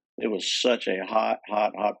before. It was such a hot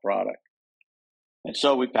product. And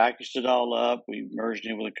so we packaged it all up. We merged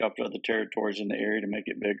in with a couple of other territories in the area to make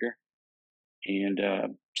it bigger, and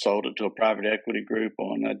sold it to a private equity group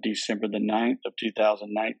on December the 9th of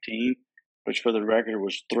 2019, which for the record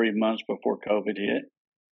was 3 months before COVID hit.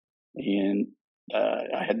 And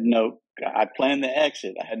I planned the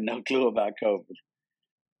exit. I had no clue about COVID,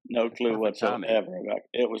 no clue whatsoever about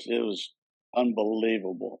it. It was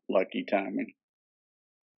unbelievable lucky timing.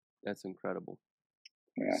 That's incredible.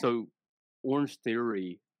 Yeah. So Orange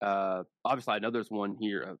Theory, obviously I know there's one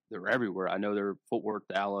here. They're everywhere. I know they're Fort Worth,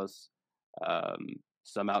 Dallas,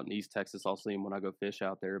 some out in East Texas. I'll see them when I go fish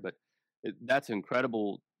out there. But that's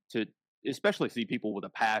incredible to especially see people with a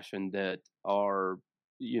passion that are,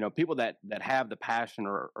 people that have the passion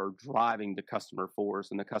are driving the customer force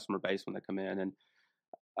and the customer base when they come in. And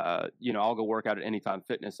I'll go work out at Anytime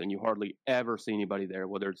Fitness, and you hardly ever see anybody there,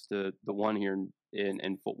 whether it's the one here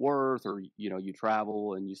in Fort Worth, or you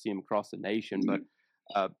travel and you see them across the nation. Mm-hmm.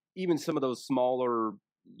 But even some of those smaller,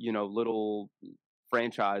 little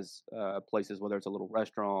franchise places, whether it's a little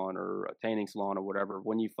restaurant or a tanning salon or whatever,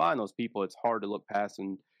 when you find those people, it's hard to look past,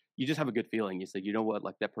 and you just have a good feeling. You say, you know what,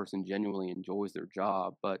 like that person genuinely enjoys their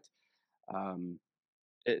job. But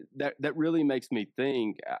that really makes me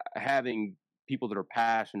think having people that are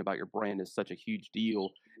passionate about your brand is such a huge deal.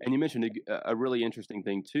 And you mentioned a really interesting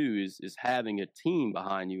thing too, is having a team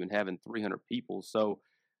behind you and having 300 people. So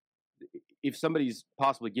if somebody's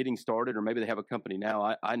possibly getting started, or maybe they have a company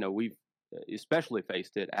now, I know we've especially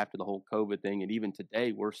faced it after the whole COVID thing. And even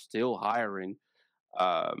today, we're still hiring.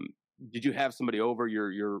 Did you have somebody over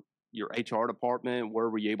your HR department? Where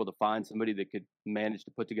were you able to find somebody that could manage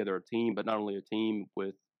to put together a team, but not only a team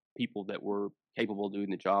with people that were capable of doing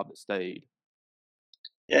the job that stayed?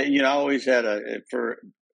 Yeah, I always had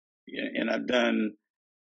and I've done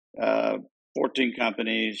 14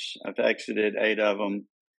 companies. I've exited 8 of them.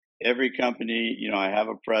 Every company, I have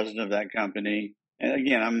a president of that company. And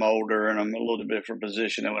again, I'm older and I'm a little bit different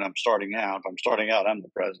position than when I'm starting out. If I'm starting out, I'm the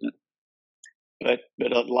president. But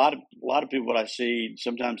a lot of people, what I see,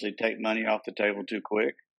 sometimes they take money off the table too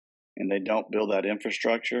quick, and they don't build that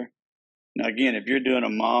infrastructure. Now, again, if you're doing a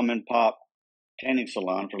mom and pop tanning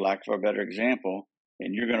salon, for lack of a better example,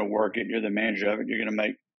 and you're going to work it, you're the manager of it, you're going to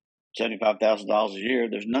make $75,000 a year,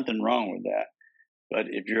 there's nothing wrong with that. But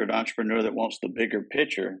if you're an entrepreneur that wants the bigger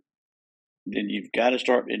picture, then you've got to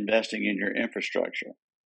start investing in your infrastructure.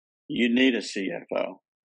 You need a CFO.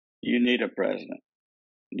 You need a president,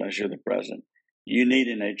 unless you're the president. You need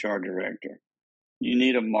an HR director. You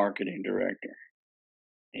need a marketing director.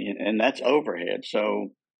 And that's overhead.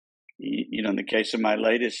 So, in the case of my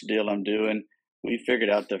latest deal I'm doing, we figured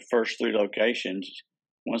out the first 3 locations,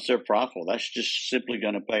 once they're profitable, that's just simply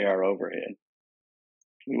going to pay our overhead.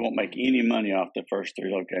 We won't make any money off the first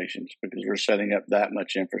 3 locations because we're setting up that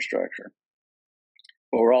much infrastructure.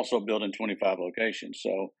 But we're also building 25 locations.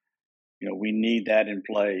 So, we need that in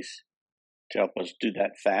place to help us do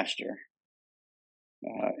that faster.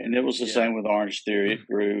 And it was the same with Orange Theory. It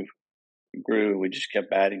grew. We just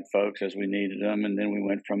kept adding folks as we needed them. And then we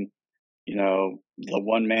went from, the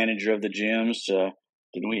one manager of the gyms to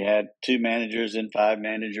then we had 2 managers and 5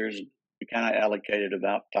 managers. We kind of allocated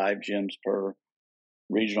about 5 gyms per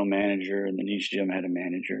regional manager, and then each gym had a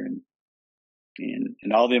manager.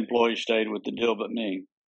 And all the employees stayed with the deal but me.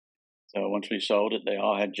 So once we sold it, they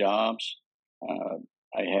all had jobs.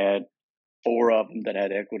 I had 4 of them that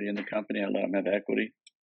had equity in the company. I let them have equity.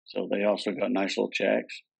 So they also got nice little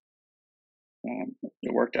checks.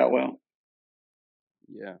 It worked out well.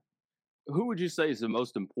 Yeah. Who would you say is the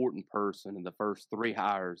most important person in the first 3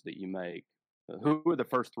 hires that you make? Who are the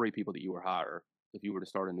first 3 people that you would hire if you were to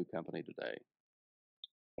start a new company today?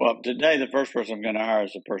 Well, today the first person I'm going to hire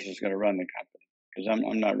is the person who's going to run the company, because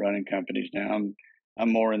I'm not running companies now.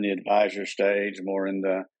 I'm more in the advisor stage, more in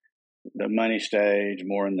the money stage,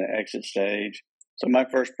 more in the exit stage. So my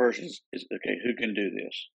first person is okay, who can do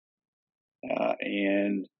this?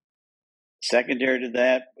 And secondary to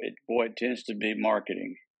that, it tends to be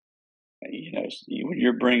marketing. When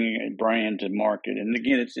you're bringing a brand to market, and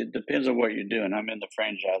again, it depends on what you're doing. I'm in the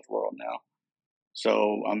franchise world now.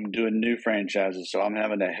 So I'm doing new franchises. So I'm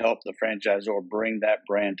having to help the franchisor bring that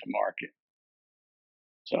brand to market.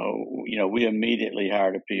 So, we immediately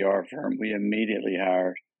hired a PR firm. We immediately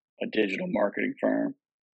hired a digital marketing firm.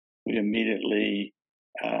 We immediately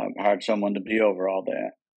hired someone to be over all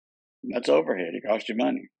that. And that's overhead. It costs you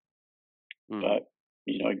money. But,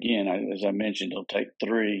 again, as I mentioned, it'll take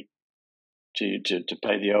 3 to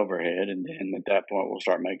pay the overhead, and then at that point we'll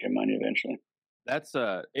start making money eventually. That's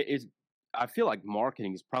I feel like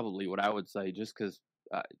marketing is probably what I would say, just because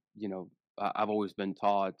you know, I've always been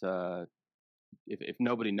taught if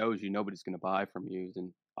nobody knows you, nobody's going to buy from you.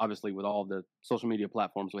 And obviously, with all the social media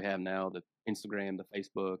platforms we have now, the Instagram, the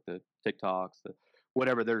Facebook, the TikToks, the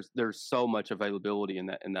whatever, there's so much availability in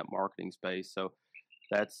that marketing space. So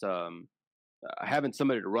that's having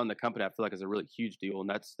somebody to run the company, I feel like is a really huge deal, and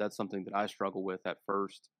that's something that I struggle with at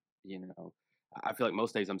first. You know, I feel like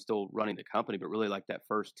most days I'm still running the company, but really like that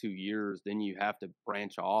first 2 years, then you have to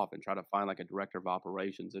branch off and try to find like a director of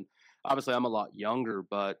operations. And obviously, I'm a lot younger,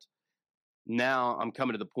 but now I'm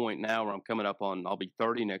coming to the point now where I'm coming up on, I'll be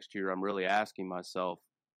 30 next year. I'm really asking myself,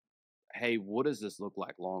 hey, what does this look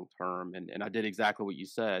like long term? And I did exactly what you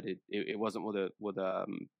said. It wasn't with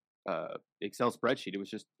a Excel spreadsheet. It was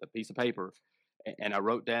just a piece of paper, and I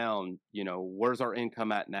wrote down, you know, where's our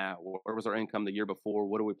income at now? Where was our income the year before?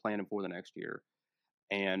 What are we planning for the next year?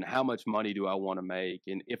 And how much money do I want to make?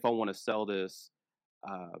 And if I want to sell this,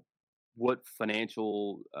 what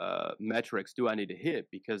financial metrics do I need to hit?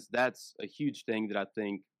 Because that's a huge thing that I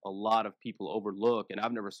think a lot of people overlook. And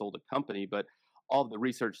I've never sold a company, but all the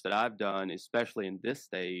research that I've done, especially in this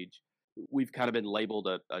stage, we've kind of been labeled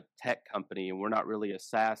a tech company, and we're not really a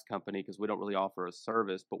SaaS company because we don't really offer a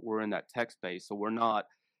service, but we're in that tech space. So we're not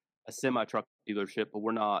a semi truck dealership, but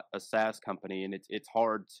we're not a SaaS company, and it's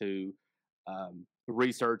hard to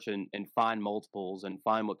research and find multiples and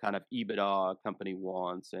find what kind of EBITDA a company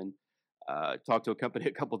wants. And talked to a company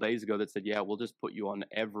a couple of days ago that said, yeah, we'll just put you on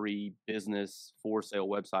every business for sale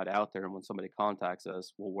website out there, and when somebody contacts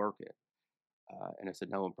us, we'll work it. And I said,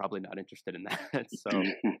 no, I'm probably not interested in that. So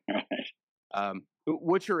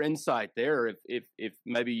what's your insight there? If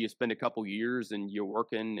maybe you spend a couple years and you're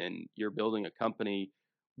working and you're building a company,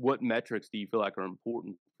 what metrics do you feel like are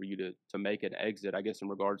important for you to make an exit, I guess, in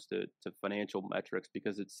regards to financial metrics?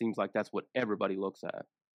 Because it seems like that's what everybody looks at.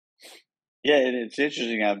 Yeah, and it's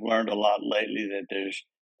interesting. I've learned a lot lately that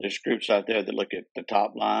there's groups out there that look at the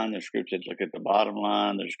top line. There's groups that look at the bottom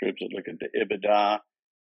line. There's groups that look at the EBITDA.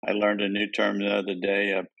 I learned a new term the other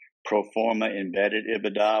day, pro forma embedded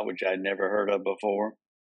EBITDA, which I'd never heard of before,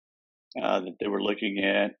 that they were looking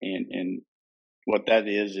at. And what that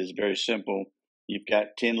is very simple. You've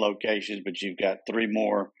got 10 locations, but you've got 3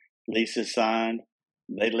 more leases signed.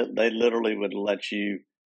 They literally would let you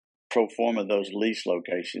pro forma those lease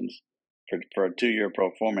locations for a 2-year pro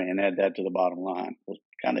forma and add that to the bottom line. It was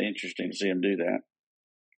kind of interesting to see them do that.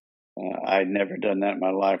 I'd never done that in my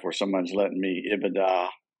life where someone's letting me EBITDA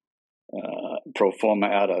pro forma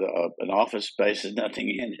out of an office space with nothing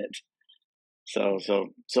in it. So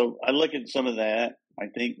I look at some of that. I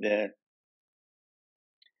think that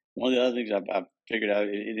one of the other things I've figured out,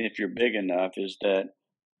 if you're big enough, is that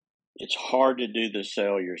it's hard to do the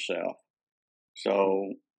sale yourself.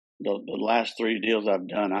 So the last 3 deals I've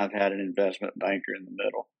done, I've had an investment banker in the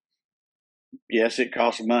middle. Yes, it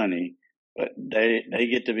costs money, but they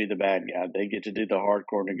get to be the bad guy. They get to do the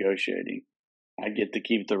hardcore negotiating. I get to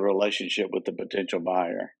keep the relationship with the potential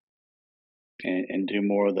buyer and do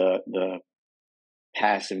more of the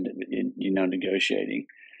passive, negotiating.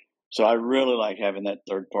 So I really like having that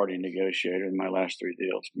third party negotiator in my last 3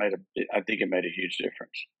 deals. I think it made a huge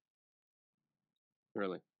difference.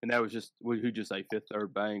 Really? And that was just, who'd you say, Fifth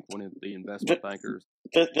Third Bank, one of the investment bankers?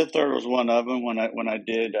 Fifth Third was one of them. When I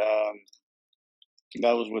did,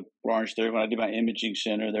 that was with Orange Theory. When I did my imaging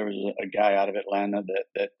center, there was a guy out of Atlanta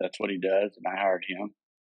that's what he does, and I hired him.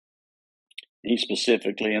 He's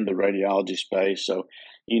specifically in the radiology space, so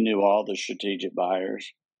he knew all the strategic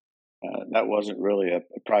buyers. That wasn't really a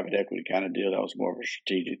private equity kind of deal. That was more of a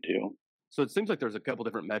strategic deal. So it seems like there's a couple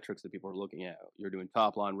different metrics that people are looking at. You're doing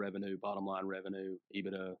top line revenue, bottom line revenue,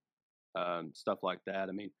 EBITDA, stuff like that.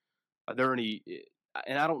 I mean, are there any?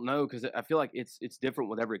 And I don't know, because I feel like it's different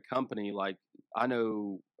with every company. Like I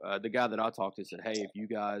know the guy that I talked to said, hey, if you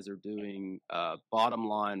guys are doing bottom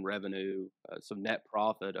line revenue, so net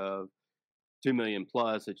profit of 2 million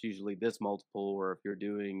plus, it's usually this multiple, or if you're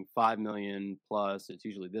doing 5 million plus, it's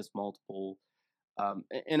usually this multiple.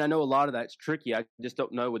 And I know a lot of that's tricky. I just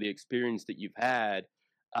don't know with the experience that you've had.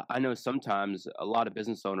 I know sometimes a lot of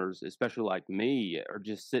business owners, especially like me, are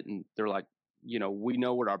just sitting, they're like, we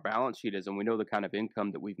know what our balance sheet is and we know the kind of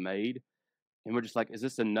income that we've made. And we're just like, is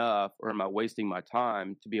this enough, or am I wasting my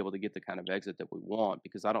time to be able to get the kind of exit that we want?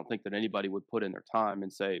 Because I don't think that anybody would put in their time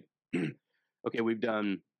and say, okay, we've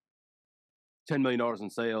done $10 million in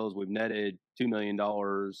sales. We've netted $2 million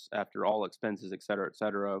after all expenses, et cetera, et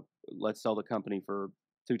cetera. Let's sell the company for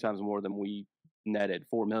 2 times more than we netted,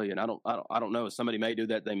 $4 million. I don't know. Somebody may do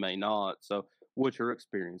that. They may not. So what's your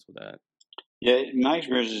experience with that? Yeah, my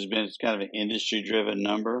experience has been it's kind of an industry-driven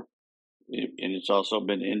number, and it's also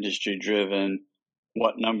been industry-driven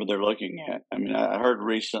what number they're looking at. I mean, I heard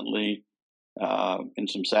recently in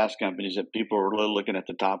some SaaS companies that people were really looking at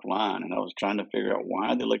the top line, and I was trying to figure out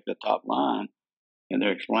why they looked at the top line, and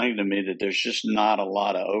they're explaining to me that there's just not a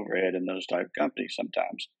lot of overhead in those type of companies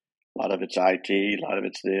sometimes. A lot of it's IT, a lot of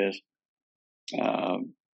it's this.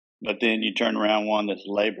 But then you turn around one that's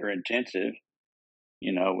labor intensive,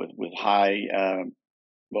 with high,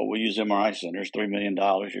 well, we use MRI centers, $3 million.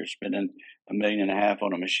 You're spending $1.5 million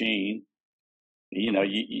on a machine.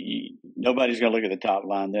 Nobody's going to look at the top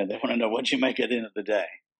line there. They want to know what you make at the end of the day.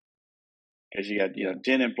 Because you got,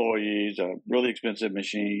 10 employees, a really expensive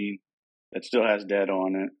machine that still has debt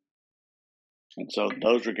on it. And so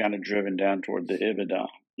those were kind of driven down toward the EBITDA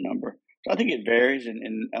number. So I think it varies,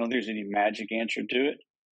 and I don't think there's any magic answer to it.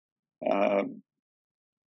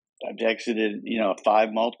 I've exited, a 5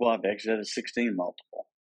 multiple. I've exited a 16 multiple.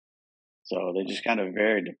 So they just kind of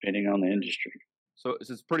vary depending on the industry. So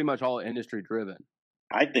it's pretty much all industry driven.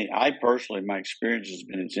 I personally, my experience has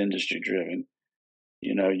been it's industry driven.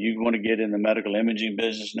 You want to get in the medical imaging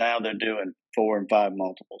business now, they're doing 4 and 5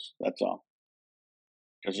 multiples. That's all.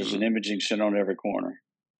 Because there's an imaging center on every corner.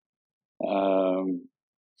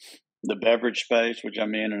 The beverage space, which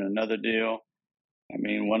I'm in another deal,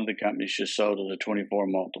 one of the companies just sold at a 24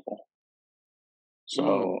 multiple.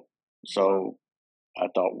 So I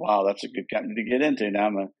thought, wow, that's a good company to get into. Now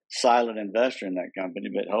I'm a silent investor in that company,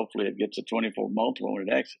 but hopefully it gets a 24 multiple when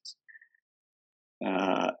it exits.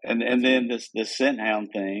 And then this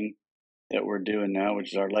ScentHound thing that we're doing now,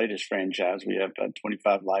 which is our latest franchise. We have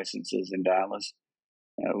 25 licenses in Dallas.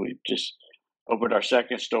 We just opened our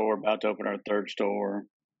second store, about to open our third store.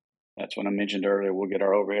 That's when I mentioned earlier, we'll get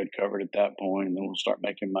our overhead covered at that point, and then we'll start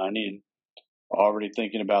making money. And already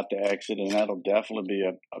thinking about the exit, and that'll definitely be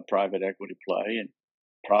a private equity play, and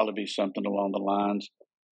probably be something along the lines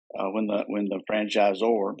when the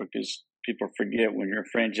franchisor, because people forget when you're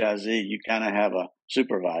a franchisee, you kind of have a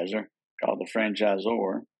supervisor called the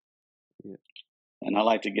franchisor. Yeah. And I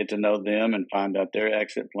like to get to know them and find out their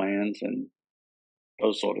exit plans and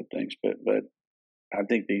those sort of things. But I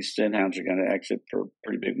think these ScentHounds are going to exit for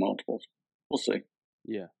pretty big multiples. We'll see.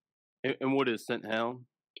 Yeah. And what is ScentHound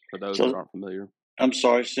for those that aren't familiar? I'm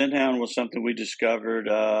sorry. ScentHound was something we discovered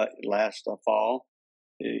last fall.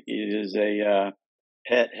 It is a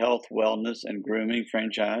pet health, wellness, and grooming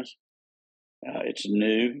franchise. It's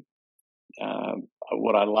new.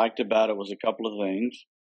 What I liked about it was a couple of things.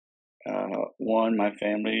 One, my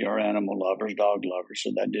family are animal lovers, dog lovers,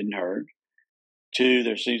 so that didn't hurt. 2,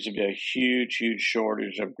 there seems to be a huge, huge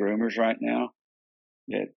shortage of groomers right now.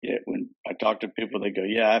 When I talk to people, they go,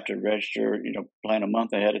 I have to register, plan a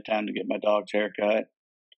month ahead of time to get my dog's haircut.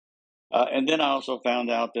 And then I also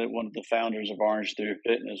found out that one of the founders of Orange Theory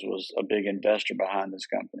Fitness was a big investor behind this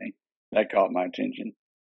company. That caught my attention.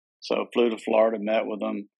 So flew to Florida, met with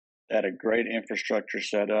them. They had a great infrastructure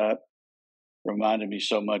set up. Reminded me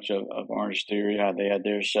so much of Orange Theory, how they had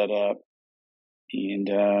theirs set up.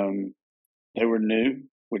 And they were new,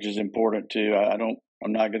 which is important too.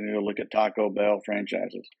 I'm not going to go look at Taco Bell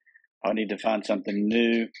franchises. I need to find something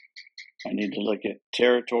new. I need to look at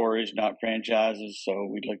territories, not franchises. So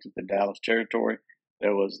we looked at the Dallas territory.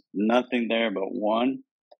 There was nothing there but one,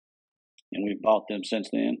 and we bought them since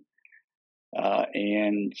then.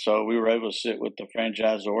 And so we were able to sit with the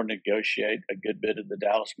franchisor, negotiate a good bit of the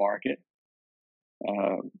Dallas market.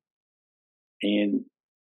 And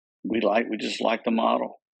we just like the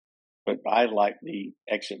model. But I like the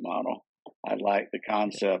exit model. I like the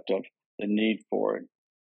concept of the need for it.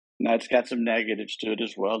 Now, it's got some negatives to it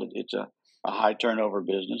as well. It's a high turnover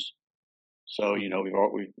business. So, we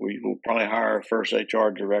will probably hire our first HR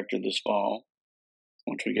director this fall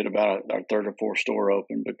once we get about our third or fourth store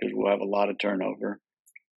open, because we'll have a lot of turnover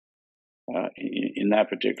in that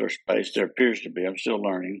particular space. There appears to be. I'm still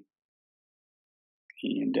learning.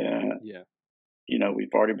 And,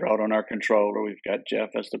 we've already brought on our controller. We've got Jeff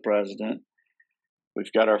as the president.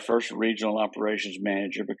 We've got our first regional operations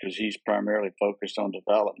manager, because he's primarily focused on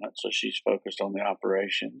development. So she's focused on the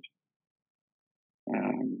operations.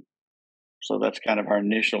 So that's kind of our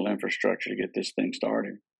initial infrastructure to get this thing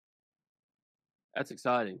started. That's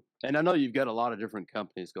exciting. And I know you've got a lot of different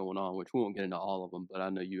companies going on, which we won't get into all of them, but I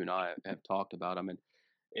know you and I have talked about them.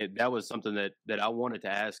 And that was something that I wanted to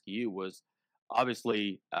ask you was,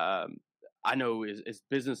 obviously, I know as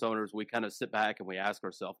business owners, we kind of sit back and we ask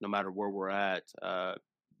ourselves, no matter where we're at,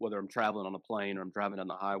 whether I'm traveling on a plane or I'm driving on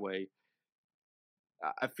the highway,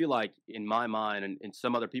 I feel like in my mind, and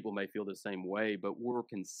some other people may feel the same way, but we're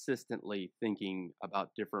consistently thinking about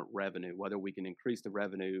different revenue, whether we can increase the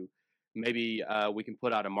revenue, maybe we can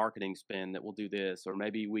put out a marketing spin that will do this, or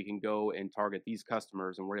maybe we can go and target these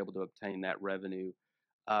customers and we're able to obtain that revenue.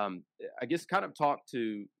 Um, I guess kind of talk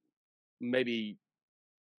to maybe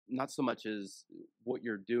not so much as what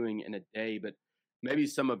you're doing in a day, but maybe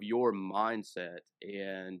some of your mindset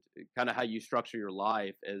and kind of how you structure your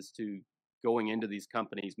life as to going into these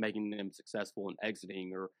companies, making them successful and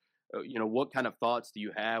exiting, or what kind of thoughts do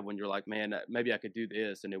you have when you're like, man, maybe I could do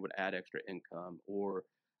this and it would add extra income, or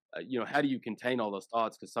how do you contain all those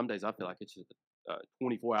thoughts? Because some days I feel like it's just a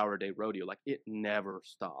 24-hour a day rodeo, like it never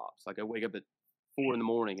stops. Like I wake up at 4 in the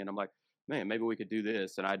morning and I'm like, man, maybe we could do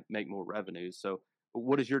this and I'd make more revenue. So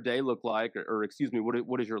what does your day look like, or excuse me,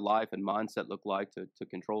 what does your life and mindset look like to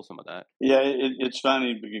control some of that? Yeah, it's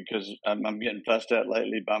funny because I'm getting fussed at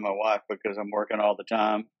lately by my wife because I'm working all the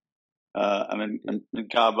time. I'm in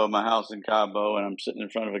Cabo, my house in Cabo, and I'm sitting in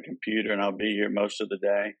front of a computer, and I'll be here most of the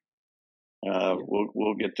day. Yeah.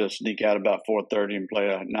 We'll get to sneak out about 4:30 and play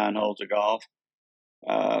 9 holes of golf.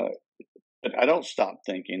 But I don't stop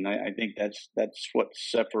thinking. I think that's what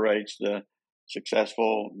separates the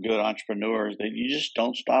successful, good entrepreneurs. That you just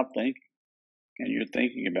don't stop thinking, and you're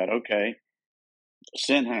thinking about, okay,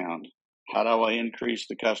 Sinhound, how do I increase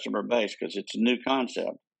the customer base? Because it's a new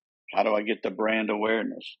concept. How do I get the brand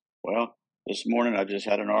awareness? Well, this morning I just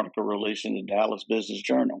had an article released in the Dallas Business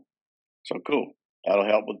Journal. So cool. That'll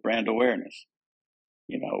help with brand awareness.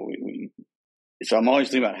 So I'm always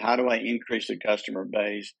thinking about how do I increase the customer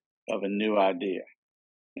base of a new idea,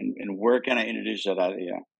 and where can I introduce that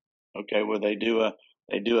idea? Okay, well they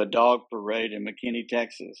do a dog parade in McKinney,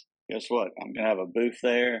 Texas. Guess what? I'm gonna have a booth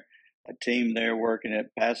there, a team there working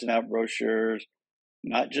it, passing out brochures,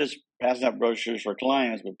 not just passing out brochures for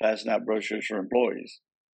clients, but passing out brochures for employees.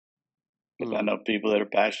 Because I know people that are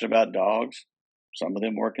passionate about dogs. Some of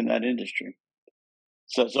them work in that industry.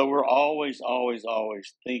 So we're always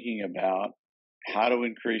thinking about how to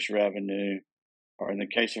increase revenue, or in the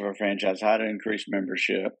case of a franchise, how to increase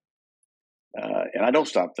membership. And I don't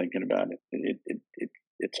stop thinking about it.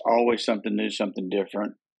 It's always something new, something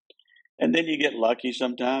different. And then you get lucky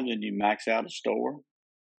sometimes and you max out a store.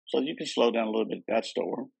 So you can slow down a little bit at that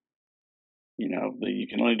store. You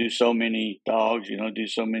can only do so many dogs. You can only do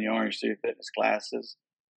so many Orange Theory Fitness classes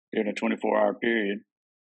during a 24-hour period.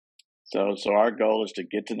 So our goal is to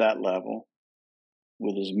get to that level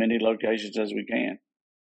with as many locations as we can.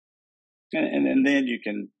 And then you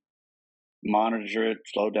can monitor it,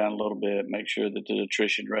 slow down a little bit, make sure that the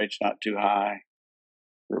attrition rate's not too high,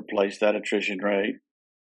 replace that attrition rate,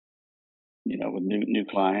 with new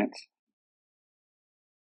clients.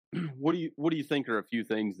 What do you think are a few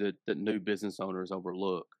things that new business owners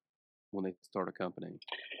overlook when they start a company?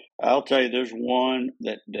 I'll tell you, there's one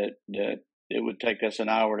that it would take us an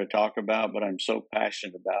hour to talk about, but I'm so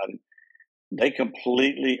passionate about it. They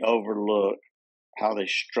completely overlook how they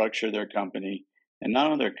structure their company, and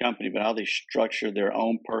not only their company, but how they structure their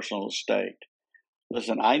own personal estate.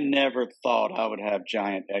 Listen, I never thought I would have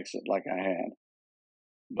giant exit like I had.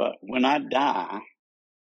 But when I die,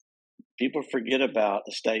 people forget about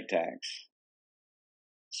estate tax.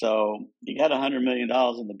 So you got $100 million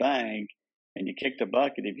in the bank and you kick the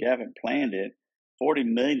bucket if you haven't planned it, $40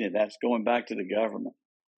 million of that's going back to the government.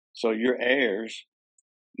 So your heirs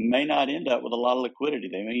may not end up with a lot of liquidity.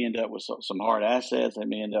 They may end up with some hard assets. They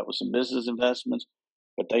may end up with some business investments,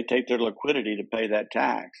 but they take their liquidity to pay that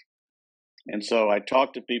tax. And so I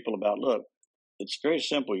talk to people about, look, it's very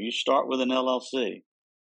simple. You start with an LLC,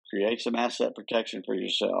 create some asset protection for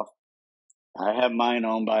yourself. I have mine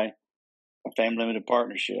owned by a family limited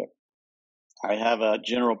partnership. I have a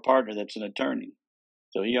general partner that's an attorney.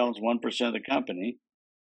 So he owns 1% of the company.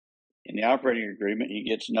 In the operating agreement, he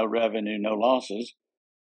gets no revenue, no losses.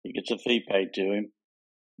 He gets a fee paid to him.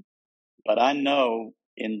 But I know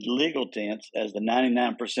in legal tense, as the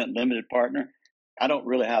 99% limited partner, I don't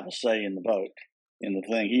really have a say in the vote, in the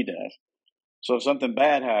thing he does. So if something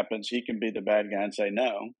bad happens, he can be the bad guy and say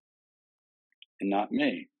no, and not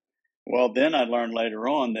me. Well, then I learned later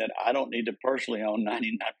on that I don't need to personally own 99%.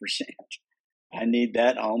 I need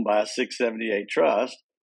that owned by a 678 trust,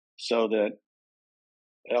 so that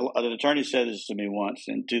an attorney said this to me once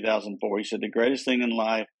in 2004. He said, the greatest thing in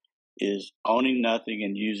life is owning nothing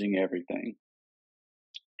and using everything.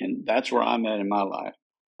 And that's where I'm at in my life.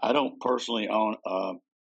 I don't personally own,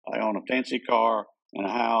 I own a fancy car and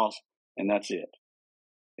a house, and that's it.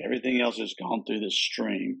 Everything else has gone through this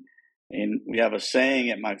stream. And we have a saying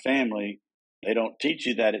at my family, they don't teach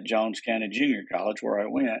you that at Jones County Junior College, where I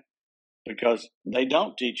went, because they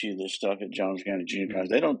don't teach you this stuff at Jones County Junior College.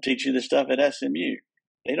 They don't teach you this stuff at SMU.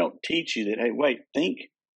 They don't teach you that, hey, wait, think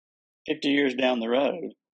 50 years down the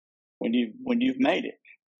road when you've made it.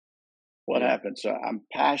 what Yeah. happened. So I'm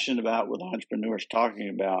passionate about with entrepreneurs talking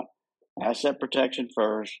about asset protection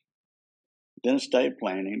first, then estate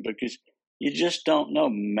planning, because you just don't know.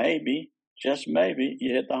 Maybe, just maybe,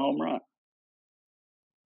 you hit the home run.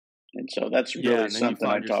 And so that's Yeah. really And then you something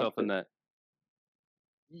I find talk yourself to. in that.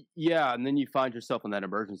 Yeah. And then you find yourself in that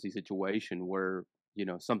emergency situation where,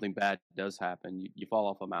 something bad does happen. You fall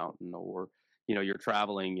off a mountain, or, you're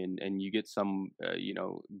traveling and you get some,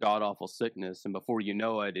 god awful sickness. And before you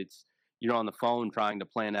know it, you're on the phone trying to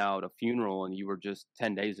plan out a funeral, and you were just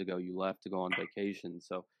 10 days ago, you left to go on vacation.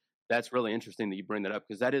 So that's really interesting that you bring that up,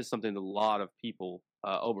 because that is something that a lot of people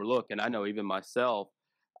overlook. And I know even myself,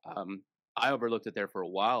 um, I overlooked it there for a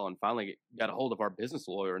while, and finally got a hold of our business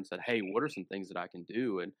lawyer and said, "Hey, what are some things that I can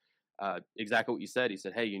do?" And exactly what you said. He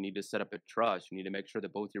said, "Hey, you need to set up a trust. You need to make sure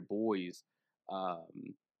that both your boys, um,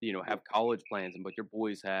 have college plans, and both your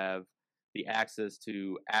boys have the access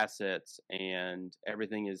to assets, and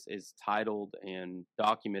everything is titled and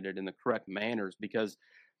documented in the correct manners." Because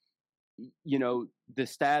the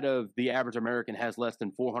stat of the average American has less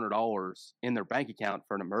than $400 in their bank account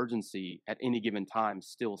for an emergency at any given time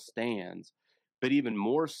still stands. But even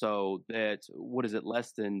more so, that what is it,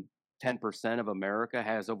 less than 10% of America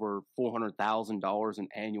has over $400,000 in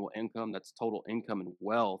annual income. That's total income and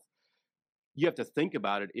wealth. You have to think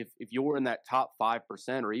about it. If you're in that top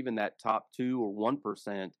 5%, or even that top 2 or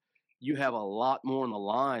 1%, you have a lot more on the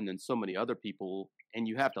line than so many other people, and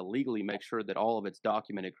you have to legally make sure that all of it's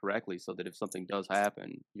documented correctly, so that if something does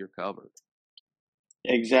happen, you're covered.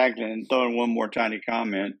 Exactly. And throwing one more tiny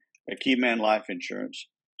comment, a key man life insurance.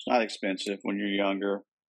 It's not expensive when you're younger,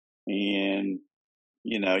 and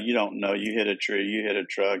you don't know. You hit a tree, you hit a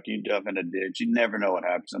truck, you dump in a ditch. You never know what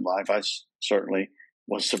happens in life. Certainly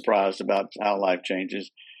was surprised about how life changes.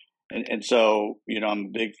 And so, I'm a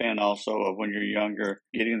big fan also of, when you're younger,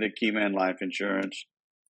 getting the key man life insurance,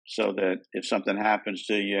 so that if something happens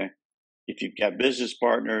to you, if you've got business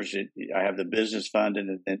partners, I have the business fund,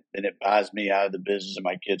 and then it buys me out of the business, and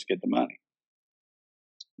my kids get the money,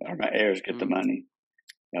 or my heirs get the Mm. money.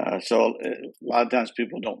 So a lot of times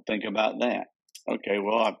people don't think about that. Okay,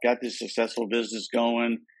 well, I've got this successful business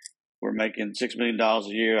going. We're making $6 million a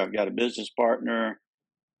year. I've got a business partner.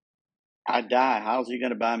 I die. How's he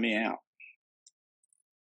going to buy me out?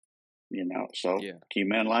 So Yeah. key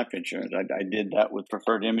man life insurance. I did that with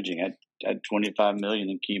Preferred Imaging. I had $25 million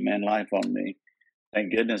in key man life on me.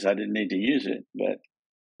 Thank goodness I didn't need to use it, but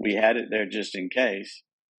we had it there just in case.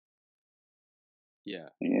 Yeah.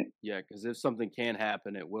 Yeah. Yeah. Because if something can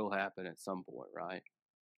happen, it will happen at some point, right?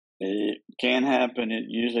 It can happen. It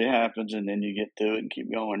usually happens, and then you get through it and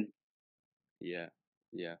keep going. Yeah.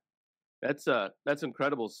 Yeah. That's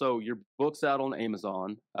incredible. So your book's out on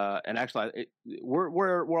Amazon, and actually,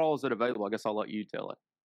 where all is it available? I guess I'll let you tell it.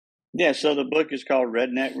 Yeah, so the book is called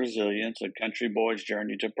Redneck Resilience: A Country Boy's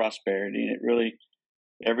Journey to Prosperity. And it really,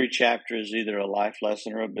 every chapter is either a life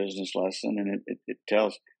lesson or a business lesson. And it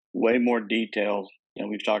tells way more details than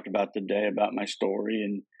we've talked about today about my story,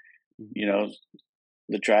 and,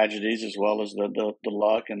 the tragedies, as well as the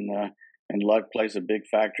luck, and luck plays a big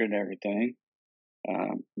factor in everything.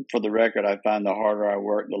 For the record, I find the harder I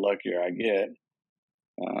work, the luckier I get.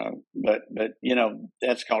 But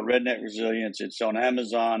that's called Redneck Resilience. It's on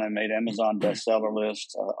Amazon. I made Amazon bestseller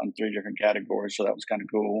list on 3 different categories, so that was kind of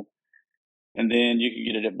cool. And then you can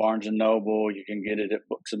get it at Barnes and Noble. You can get it at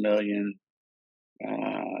Books a Million.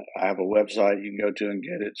 I have a website you can go to and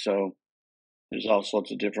get it. So there's all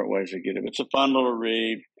sorts of different ways to get it. It's a fun little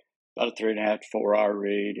read, about a 3.5 to 4 hour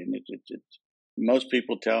read, and it's most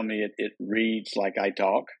people tell me it reads like I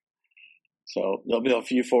talk. So there'll be a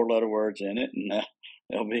few 4-letter words in it, and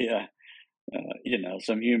there'll be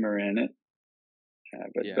some humor in it.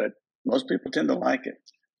 But most people tend to like it.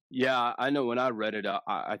 Yeah, I know. When I read it,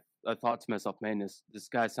 I thought to myself, man, this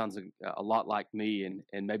guy sounds a lot like me,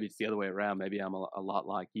 and maybe it's the other way around. Maybe I'm a lot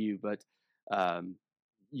like you. But I've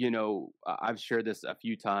shared this a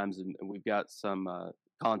few times, and we've got some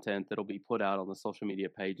content that'll be put out on the social media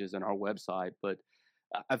pages and our website. But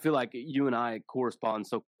I feel like you and I correspond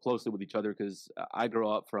so closely with each other, because I grew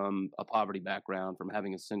up from a poverty background, from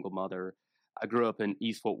having a single mother. I grew up in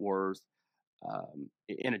East Fort Worth,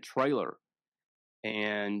 in a trailer,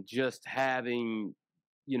 and just having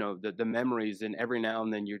the memories. And every now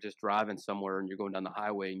and then you're just driving somewhere, and you're going down the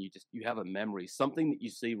highway, and you have a memory, something that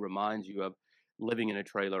you see reminds you of living in a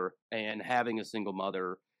trailer and having a single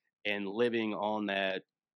mother, and living on that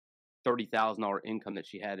 $30,000 income that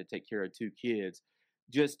she had to take care of 2 kids.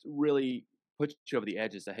 Just really put you over the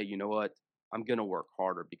edge and say, hey, you know what, I'm going to work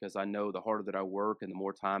harder, because I know the harder that I work and the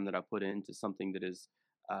more time that I put into something that is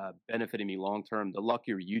benefiting me long term, the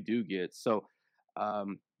luckier you do get. So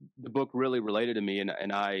The book really related to me,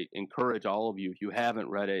 and I encourage all of you, if you haven't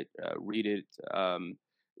read it, read it.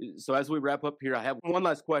 So as we wrap up here, I have one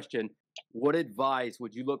last question. What advice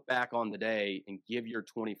would you look back on today and give your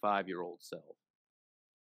 25-year-old self?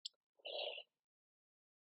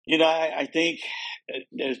 I think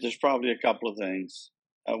there's probably a couple of things.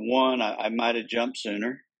 One, I might have jumped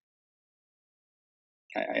sooner.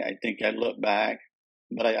 I think I look back,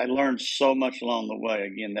 but I learned so much along the way.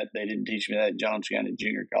 Again, that they didn't teach me that at Jones County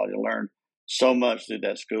Junior College. I learned so much through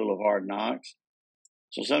that school of hard knocks.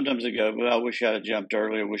 So sometimes I go, well, I wish I'd have jumped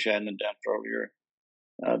earlier. Wish I hadn't jumped earlier.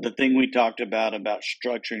 The thing we talked about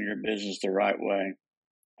structuring your business the right way.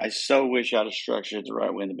 I so wish I'd have structured it the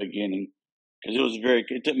right way in the beginning, because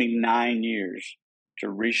it took me 9 years to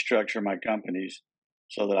restructure my companies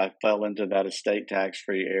so that I fell into that estate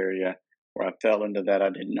tax-free area where I fell into that I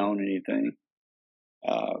didn't own anything.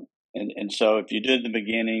 And so if you do it in the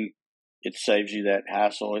beginning, it saves you that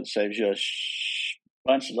hassle. It saves you a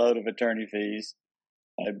bunch load of attorney fees.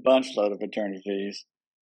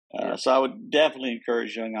 So I would definitely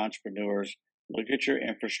encourage young entrepreneurs, look at your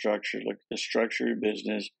infrastructure, look at the structure of your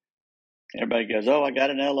business. Everybody goes, oh, I got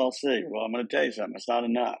an LLC. Well, I'm going to tell you something. It's not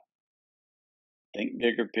enough. Think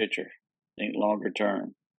bigger picture. Think longer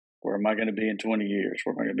term. Where am I going to be in 20 years?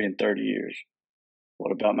 Where am I going to be in 30 years?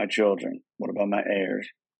 What about my children? What about my heirs?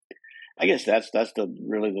 I guess that's the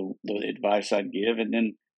advice I'd give. And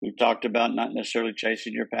then we've talked about not necessarily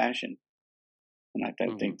chasing your passion. And I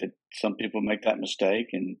think that some people make that mistake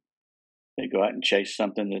and they go out and chase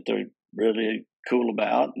something that they're really cool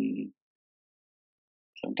about, and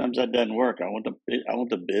sometimes that doesn't work. I want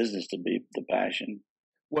the business to be the passion.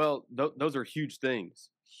 Well, those are huge things,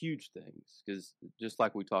 because just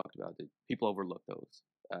like we talked about, people overlook those.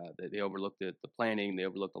 They overlook the planning, they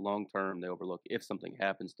overlook the long term, they overlook if something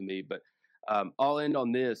happens to me. But I'll end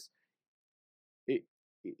on this.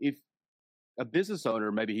 If a business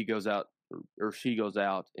owner, maybe he goes out or she goes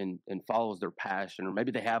out and follows their passion, or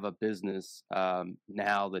maybe they have a business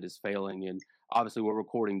now that is failing, and obviously we're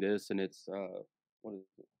recording this and it's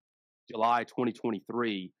July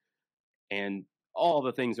 2023, and all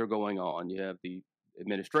the things are going on. You have the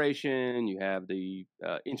administration, you have the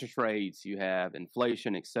interest rates, you have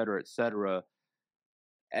inflation, et cetera, et cetera.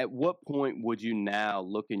 At what point would you now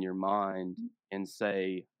look in your mind and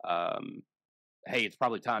say, hey, it's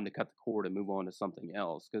probably time to cut the cord and move on to something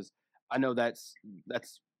else? Because I know that's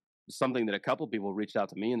something that a couple of people reached out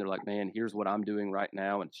to me and they're like, man, here's what I'm doing right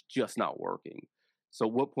now and it's just not working. So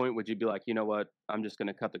what point would you be like, you know what, I'm just going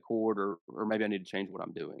to cut the cord, or maybe I need to change what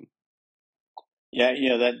I'm doing?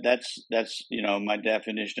 Yeah, that's my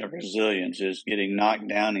definition of resilience is getting knocked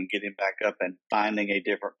down and getting back up and finding a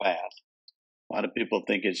different path. A lot of people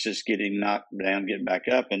think it's just getting knocked down, getting back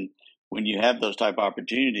up. And when you have those type of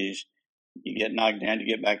opportunities, you get knocked down, you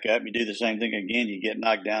get back up, you do the same thing again, you get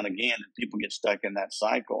knocked down again, and people get stuck in that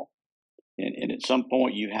cycle. And at some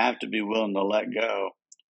point, you have to be willing to let go.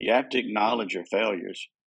 You have to acknowledge your failures.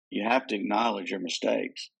 You have to acknowledge your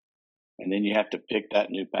mistakes. And then you have to pick that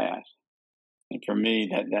new path. And for me,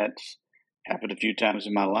 that's happened a few times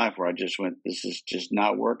in my life where I just went, this is just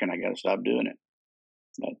not working. I got to stop doing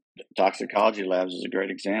it. Toxicology labs is a great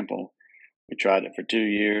example. We tried it for 2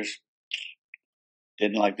 years.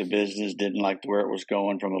 Didn't like the business, didn't like where it was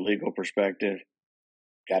going from a legal perspective.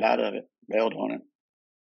 Got out of it, bailed on it.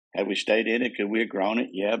 Had we stayed in it, could we have grown it?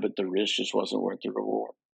 Yeah, but the risk just wasn't worth the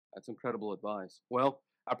reward. That's incredible advice. Well,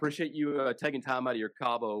 I appreciate you taking time out of your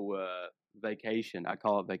Cabo vacation. I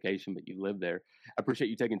call it vacation, but you live there. I appreciate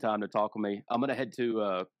you taking time to talk with me. I'm going to head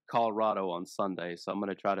to Colorado on Sunday, so I'm going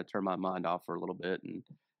to try to turn my mind off for a little bit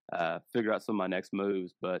and figure out some of my next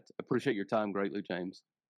moves. But appreciate your time greatly, James.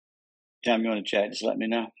 Anytime you want to chat, just let me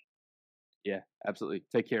know. Yeah, absolutely.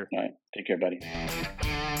 Take care. All right. Take care, buddy.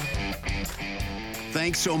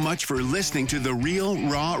 Thanks so much for listening to the Real,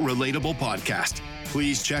 Raw, Relatable podcast.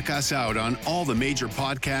 Please check us out on all the major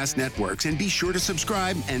podcast networks and be sure to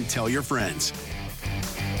subscribe and tell your friends.